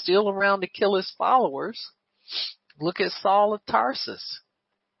 They were still around to kill his followers. Look at Saul of Tarsus.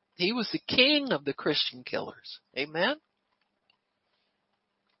 He was the king of the Christian killers. Amen.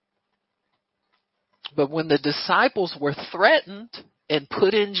 But when the disciples were threatened and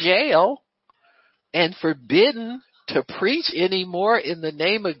put in jail and forbidden to preach anymore in the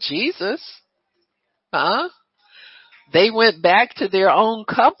name of Jesus, they went back to their own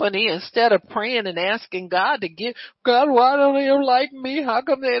company instead of praying and asking God to give, God, why don't they like me? How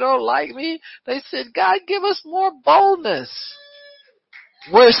come they don't like me? They said, God, give us more boldness.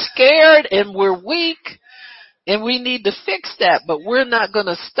 We're scared and we're weak and we need to fix that, but we're not going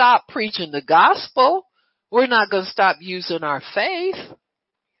to stop preaching the gospel. We're not going to stop using our faith.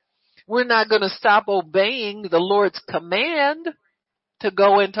 We're not going to stop obeying the Lord's command to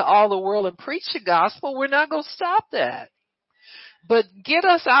go into all the world and preach the gospel. We're not going to stop that. But get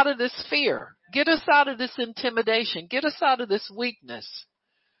us out of this fear. Get us out of this intimidation. Get us out of this weakness.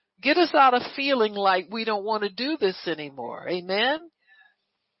 Get us out of feeling like we don't want to do this anymore. Amen?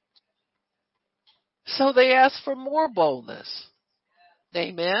 So they asked for more boldness.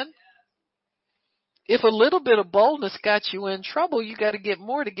 Amen? If a little bit of boldness got you in trouble, you got to get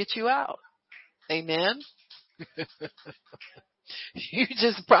more to get you out. Amen? You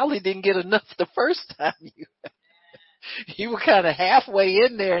just probably didn't get enough the first time. You were kind of halfway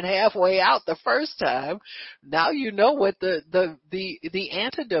in there and halfway out the first time. Now you know what the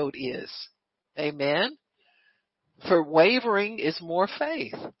antidote is. Amen? For wavering is more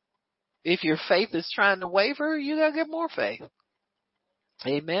faith. If your faith is trying to waver, you got to get more faith.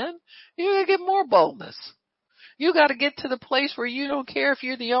 Amen? You got to get more boldness. You got to get to the place where you don't care if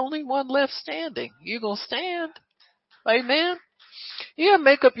you're the only one left standing. You're going to stand. Amen? You got to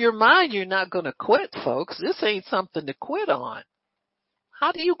make up your mind you're not going to quit, folks. This ain't something to quit on.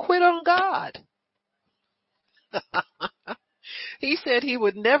 How do you quit on God? He said he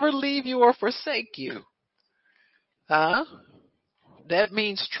would never leave you or forsake you. That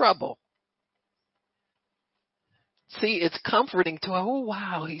means trouble. See, it's comforting to, oh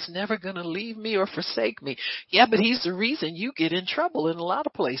wow, he's never going to leave me or forsake me. Yeah, but he's the reason you get in trouble in a lot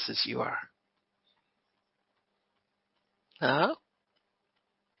of places you are. The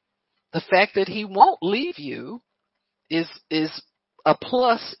fact that he won't leave you is a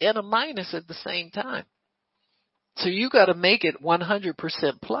plus and a minus at the same time. So you got to make it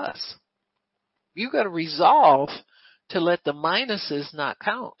 100% plus. You got to resolve to let the minuses not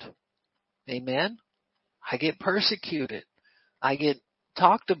count. Amen. I get persecuted. I get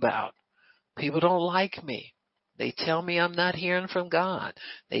talked about. People don't like me. They tell me I'm not hearing from God.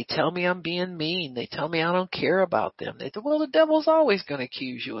 They tell me I'm being mean. They tell me I don't care about them. Well, the devil's always going to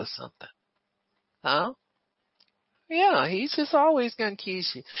accuse you of something. Yeah, he's just always going to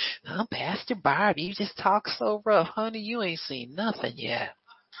accuse you. Oh, Pastor Barb, you just talk so rough. Honey, you ain't seen nothing yet.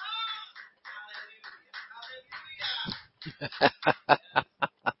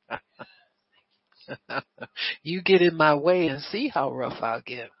 You get in my way and see how rough I'll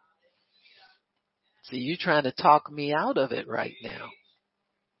get. See, you trying to talk me out of it right now.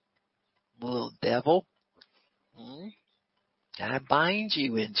 Little devil. I bind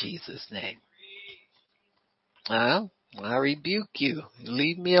you in Jesus' name. I rebuke you.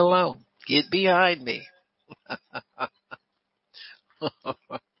 Leave me alone. Get behind me.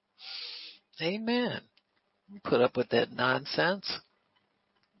 Amen. Put up with that nonsense.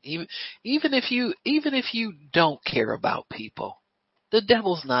 Even if you don't care about people, the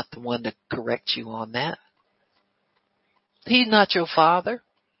devil's not the one to correct you on that. He's not your father.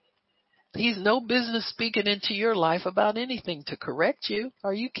 He's no business speaking into your life about anything to correct you.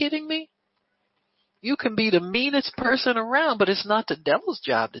 Are you kidding me? You can be the meanest person around, but it's not the devil's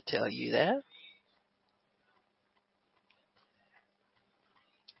job to tell you that.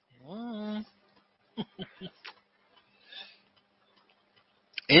 Mm.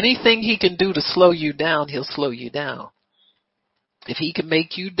 Anything he can do to slow you down, he'll slow you down. If he can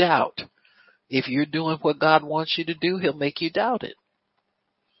make you doubt, if you're doing what God wants you to do, he'll make you doubt it.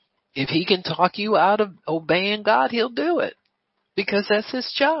 If he can talk you out of obeying God, he'll do it. Because that's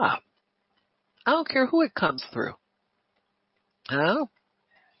his job. I don't care who it comes through. Huh?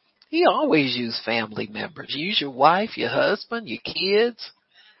 He always use family members. Use your wife, your husband, your kids,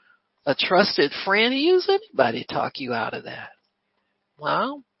 a trusted friend. He use anybody to talk you out of that.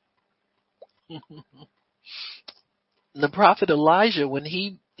 Well, the prophet Elijah, when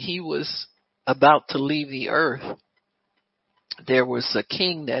he was about to leave the earth, there was a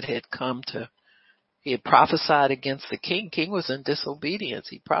king that had come to, he had prophesied against the king. King was in disobedience.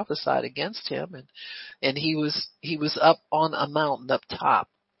 He prophesied against him, and he was up on a mountain up top,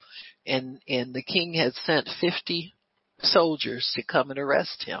 and the king had sent 50 soldiers to come and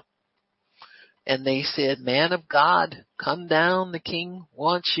arrest him. And they said, "Man of God, come down. The king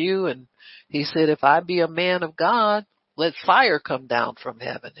wants you." And he said, "If I be a man of God, let fire come down from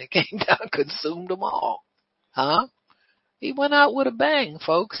heaven." It came down, consumed them all. Huh? He went out with a bang,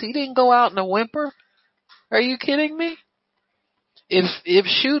 folks. He didn't go out in a whimper. Are you kidding me? If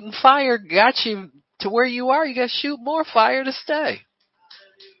shooting fire got you to where you are, you got to shoot more fire to stay.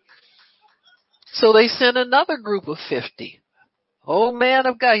 So they sent another group of 50. Oh, man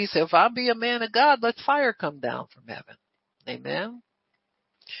of God. He said, "If I be a man of God, let fire come down from heaven." Amen.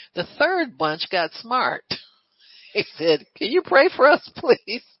 The third bunch got smart. He said, "Can you pray for us,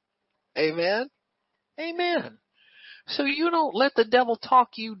 please?" Amen. Amen. So you don't let the devil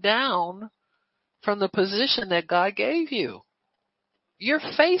talk you down from the position that God gave you. Your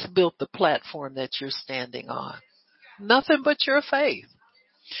faith built the platform that you're standing on. Nothing but your faith.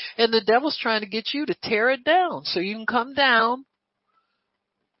 And the devil's trying to get you to tear it down so you can come down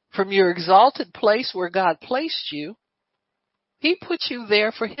from your exalted place where God placed you. He put you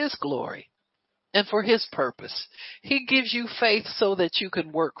there for his glory and for his purpose. He gives you faith so that you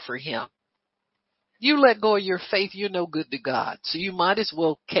can work for him. You let go of your faith, you're no good to God. So you might as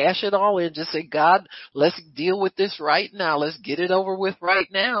well cash it all in. Just say, "God, let's deal with this right now. Let's get it over with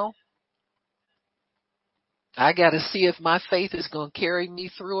right now. I got to see if my faith is going to carry me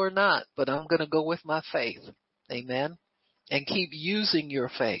through or not, but I'm going to go with my faith." Amen. And keep using your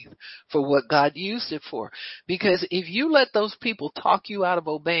faith for what God used it for. Because if you let those people talk you out of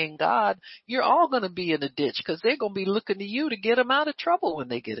obeying God, you're all going to be in a ditch because they're going to be looking to you to get them out of trouble when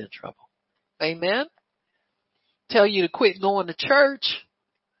they get in trouble. Amen. Tell you to quit going to church,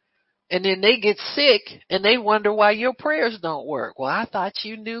 and then they get sick and they wonder why your prayers don't work. "Well, I thought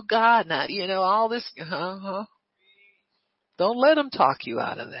you knew God." Now, all this. Don't let them talk you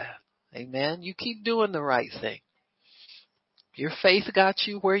out of that. Amen. You keep doing the right thing. Your faith got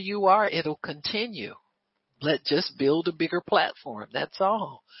you where you are. It'll continue. Just build a bigger platform. That's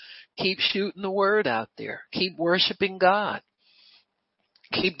all. Keep shooting the word out there. Keep worshiping God.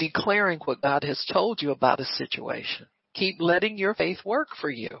 Keep declaring what God has told you about a situation. Keep letting your faith work for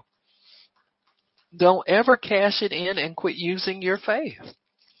you. Don't ever cash it in and quit using your faith.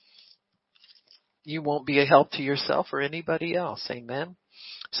 You won't be a help to yourself or anybody else. Amen.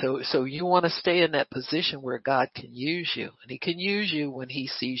 So you want to stay in that position where God can use you, and he can use you when he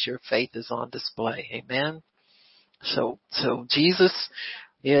sees your faith is on display. Amen. So Jesus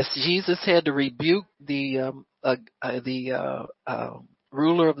had to rebuke the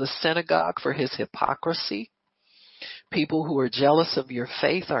ruler of the synagogue for his hypocrisy. People who are jealous of your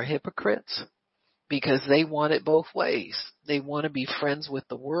faith are hypocrites because they want it both ways. They want to be friends with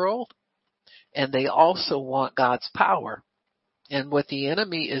the world, and they also want God's power. And what the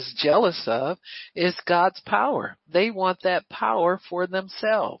enemy is jealous of is God's power. They want that power for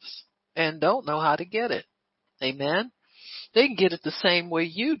themselves and don't know how to get it. Amen. They can get it the same way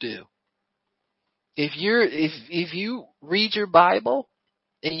you do. If you read your Bible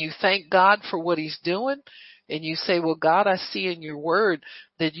and you thank God for what he's doing, and you say, "Well, God, I see in your word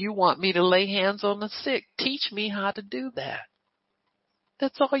that you want me to lay hands on the sick. Teach me how to do that."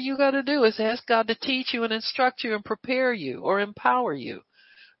 That's all you got to do is ask God to teach you and instruct you and prepare you or empower you.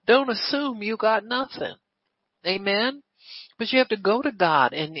 Don't assume you got nothing. Amen? But you have to go to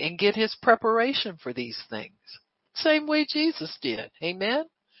God and get his preparation for these things. Same way Jesus did. Amen?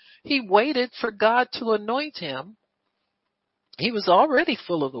 He waited for God to anoint him. He was already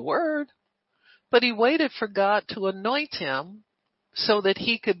full of the word, but he waited for God to anoint him so that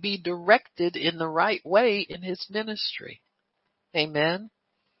he could be directed in the right way in his ministry. Amen.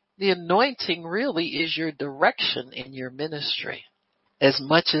 The anointing really is your direction in your ministry as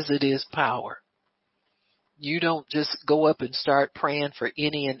much as it is power. You don't just go up and start praying for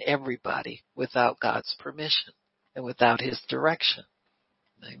any and everybody without God's permission and without his direction.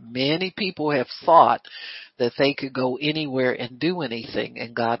 Many people have thought that they could go anywhere and do anything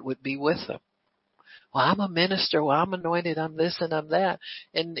and God would be with them. Well, I'm a minister. Well, I'm anointed. I'm this and I'm that,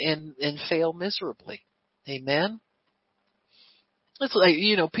 and fail miserably. Amen. It's like,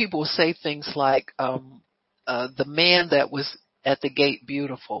 people say things like, the man that was at the gate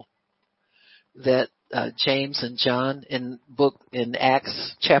beautiful, that James and John in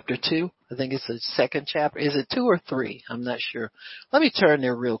Acts chapter 2, I think it's the second chapter. Is it 2 or 3? I'm not sure. Let me turn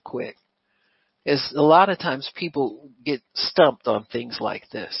there real quick. It's a lot of times people get stumped on things like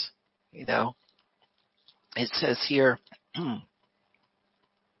this. It says here,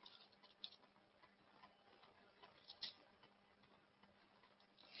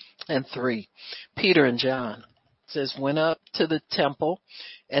 and 3, Peter and John. Says, went up to the temple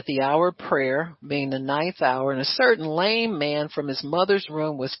at the hour of prayer, being the 9th hour, and a certain lame man from his mother's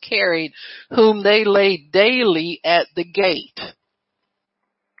womb was carried, whom they laid daily at the gate.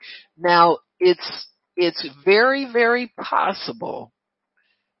 Now, it's very, very possible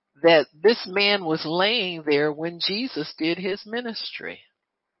that this man was laying there when Jesus did his ministry.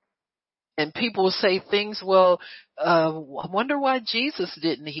 And people will say things, well, I wonder why Jesus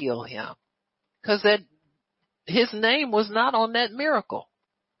didn't heal him. Because his name was not on that miracle.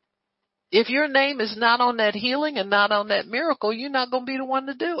 If your name is not on that healing and not on that miracle, you're not going to be the one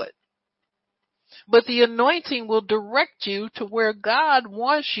to do it. But the anointing will direct you to where God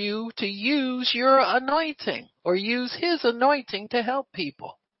wants you to use your anointing or use his anointing to help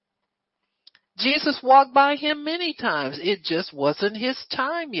people. Jesus walked by him many times. It just wasn't his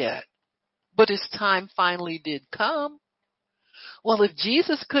time yet. But his time finally did come. Well, if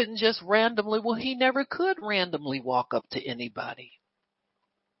Jesus couldn't just randomly, well, he never could randomly walk up to anybody.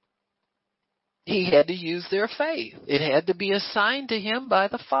 He had to use their faith. It had to be assigned to him by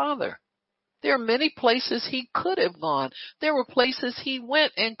the Father. There are many places he could have gone. There were places he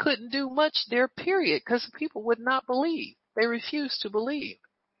went and couldn't do much there, period, because people would not believe. They refused to believe.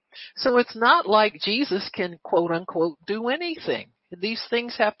 So it's not like Jesus can, quote unquote, do anything. These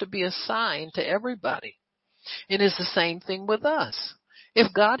things have to be assigned to everybody. It is the same thing with us.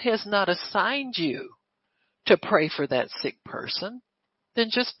 If God has not assigned you to pray for that sick person, then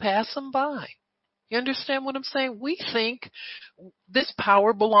just pass them by. You understand what I'm saying? We think this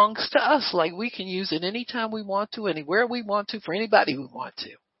power belongs to us, like we can use it anytime we want to, anywhere we want to, for anybody we want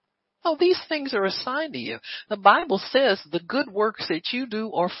to. Oh, these things are assigned to you. The Bible says the good works that you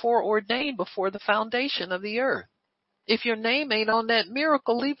do are foreordained before the foundation of the earth. If your name ain't on that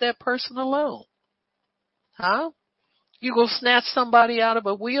miracle, leave that person alone. Huh? You go snatch somebody out of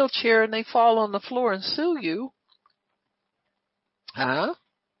a wheelchair and they fall on the floor and sue you. Huh?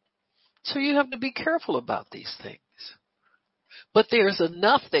 So you have to be careful about these things. But there's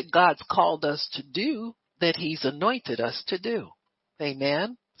enough that God's called us to do that he's anointed us to do.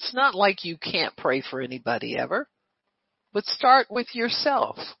 Amen? It's not like you can't pray for anybody ever. But start with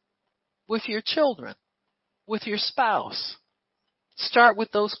yourself, with your children, with your spouse. Start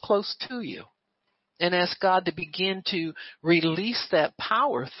with those close to you. And ask God to begin to release that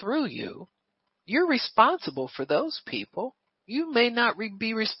power through you. You're responsible for those people. You may not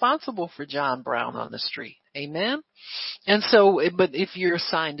be responsible for John Brown on the street. Amen? And so, but if you're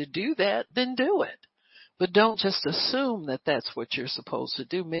assigned to do that, then do it. But don't just assume that that's what you're supposed to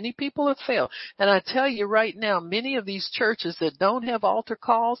do. Many people have failed. And I tell you right now, many of these churches that don't have altar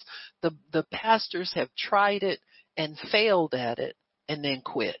calls, the pastors have tried it and failed at it and then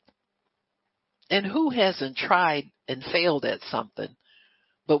quit. And who hasn't tried and failed at something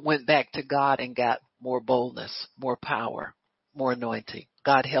but went back to God and got more boldness, more power, more anointing?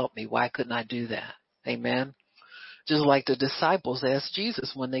 God help me. Why couldn't I do that? Amen. Just like the disciples asked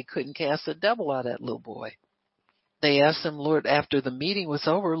Jesus when they couldn't cast the devil out of that little boy. They asked him, Lord, after the meeting was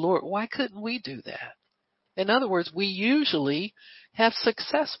over, Lord, why couldn't we do that? In other words, we usually have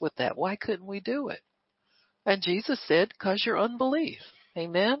success with that. Why couldn't we do it? And Jesus said, because your unbelief.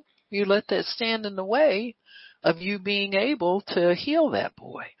 Amen. You let that stand in the way of you being able to heal that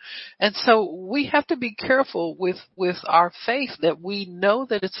boy. And so we have to be careful with our faith, that we know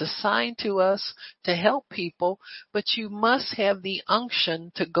that it's assigned to us to help people, but you must have the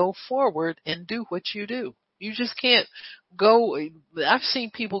unction to go forward and do what you do. You just can't go. I've seen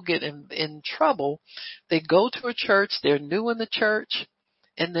people get in trouble. They go to a church, they're new in the church,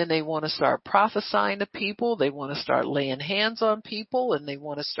 And then they want to start prophesying to people. They want to start laying hands on people, and they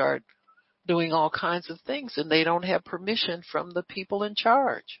want to start doing all kinds of things, and they don't have permission from the people in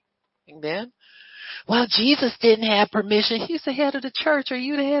charge. Amen. Well, Jesus didn't have permission. He's the head of the church. Are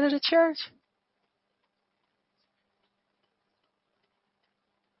you the head of the church?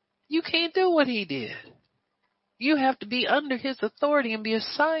 You can't do what he did. You have to be under his authority and be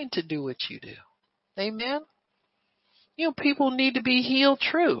assigned to do what you do. Amen. People need to be healed,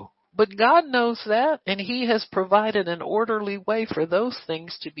 true. But God knows that, and he has provided an orderly way for those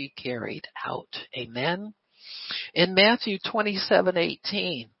things to be carried out. Amen. In Matthew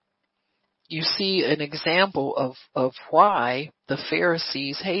 27:18, you see an example of why the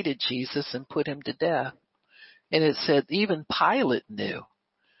Pharisees hated Jesus and put him to death. And it said even Pilate knew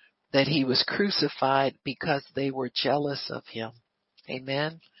that he was crucified because they were jealous of him.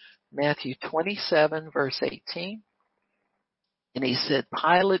 Amen. Matthew 27, verse 18. And he said,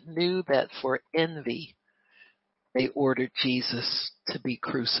 Pilate knew that for envy they ordered Jesus to be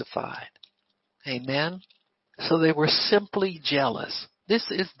crucified. Amen. So they were simply jealous. This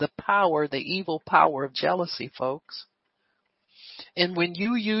is the power, the evil power of jealousy, folks. And when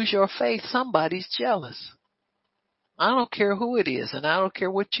you use your faith, somebody's jealous. I don't care who it is, and I don't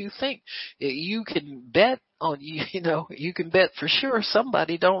care what you think. You can bet on, you can bet for sure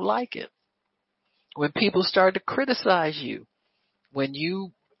somebody don't like it. When people start to criticize you, when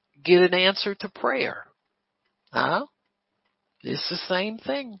you get an answer to prayer, it's the same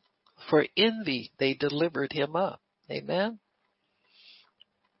thing. For envy, they delivered him up. Amen.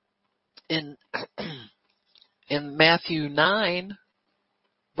 In Matthew 9,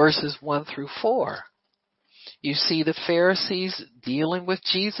 verses 1 through 4, you see the Pharisees dealing with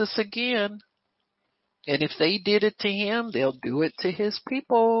Jesus again. And if they did it to him, they'll do it to his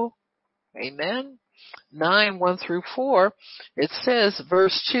people. Amen. 9, 1 through 4, it says,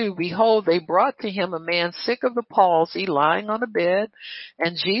 verse 2, Behold, they brought to him a man sick of the palsy, lying on a bed.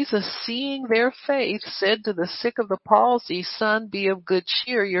 And Jesus, seeing their faith, said to the sick of the palsy, Son, be of good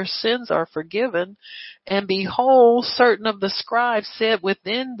cheer, your sins are forgiven. And behold, certain of the scribes said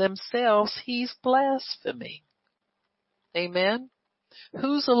within themselves, He's blaspheming. Amen.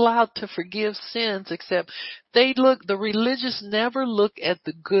 Who's allowed to forgive sins except the religious never look at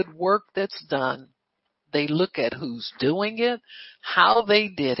the good work that's done. They look at who's doing it, how they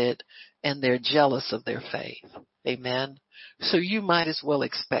did it, and they're jealous of their faith. Amen. So you might as well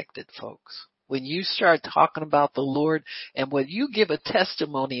expect it, folks. When you start talking about the Lord and when you give a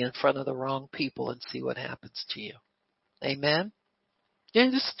testimony in front of the wrong people and see what happens to you. Amen. Yeah,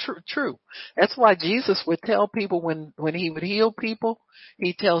 it's true. That's why Jesus would tell people when he would heal people,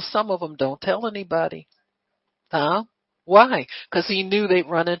 he tells some of them, don't tell anybody. Why? Because he knew they'd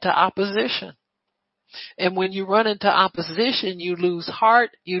run into opposition. And when you run into opposition, you lose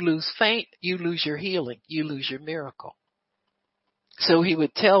heart, you lose faith, you lose your healing, you lose your miracle. So he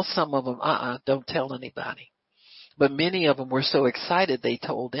would tell some of them, don't tell anybody. But many of them were so excited they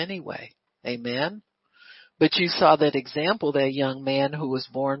told anyway. Amen. But you saw that example, that young man who was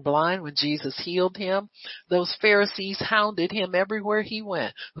born blind, when Jesus healed him, those Pharisees hounded him everywhere he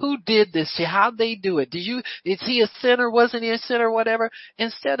went. Who did this? How'd they do it? Is he a sinner? Wasn't he a sinner? Whatever.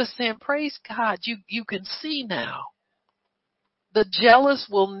 Instead of saying, praise God, you can see now. The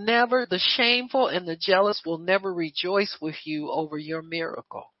shameful and the jealous will never rejoice with you over your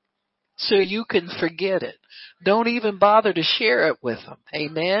miracle. So you can forget it. Don't even bother to share it with them.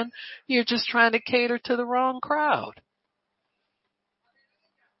 Amen. You're just trying to cater to the wrong crowd.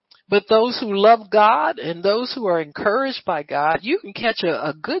 But those who love God and those who are encouraged by God, you can catch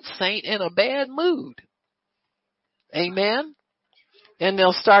a good saint in a bad mood. Amen. And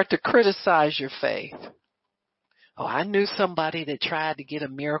they'll start to criticize your faith. Oh, I knew somebody that tried to get a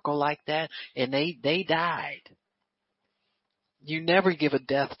miracle like that and they died. You never give a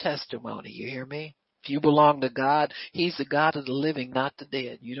death testimony, you hear me? If you belong to God, He's the God of the living, not the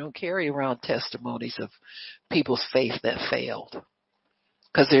dead. You don't carry around testimonies of people's faith that failed.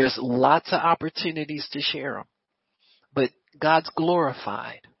 Because there's lots of opportunities to share them. But God's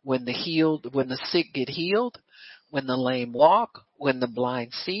glorified when the sick get healed, when the lame walk, when the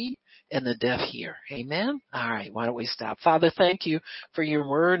blind see, and the deaf hear. Amen? All right, why don't we stop? Father, thank you for your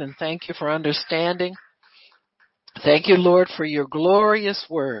word and thank you for understanding. Thank you, Lord, for your glorious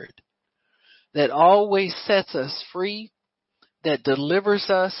word that always sets us free, that delivers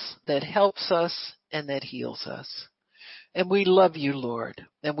us, that helps us, and that heals us. And we love you, Lord,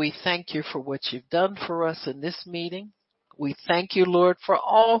 and we thank you for what you've done for us in this meeting. We thank you, Lord, for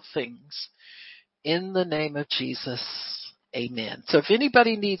all things. In the name of Jesus, amen. So if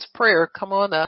anybody needs prayer, come on up.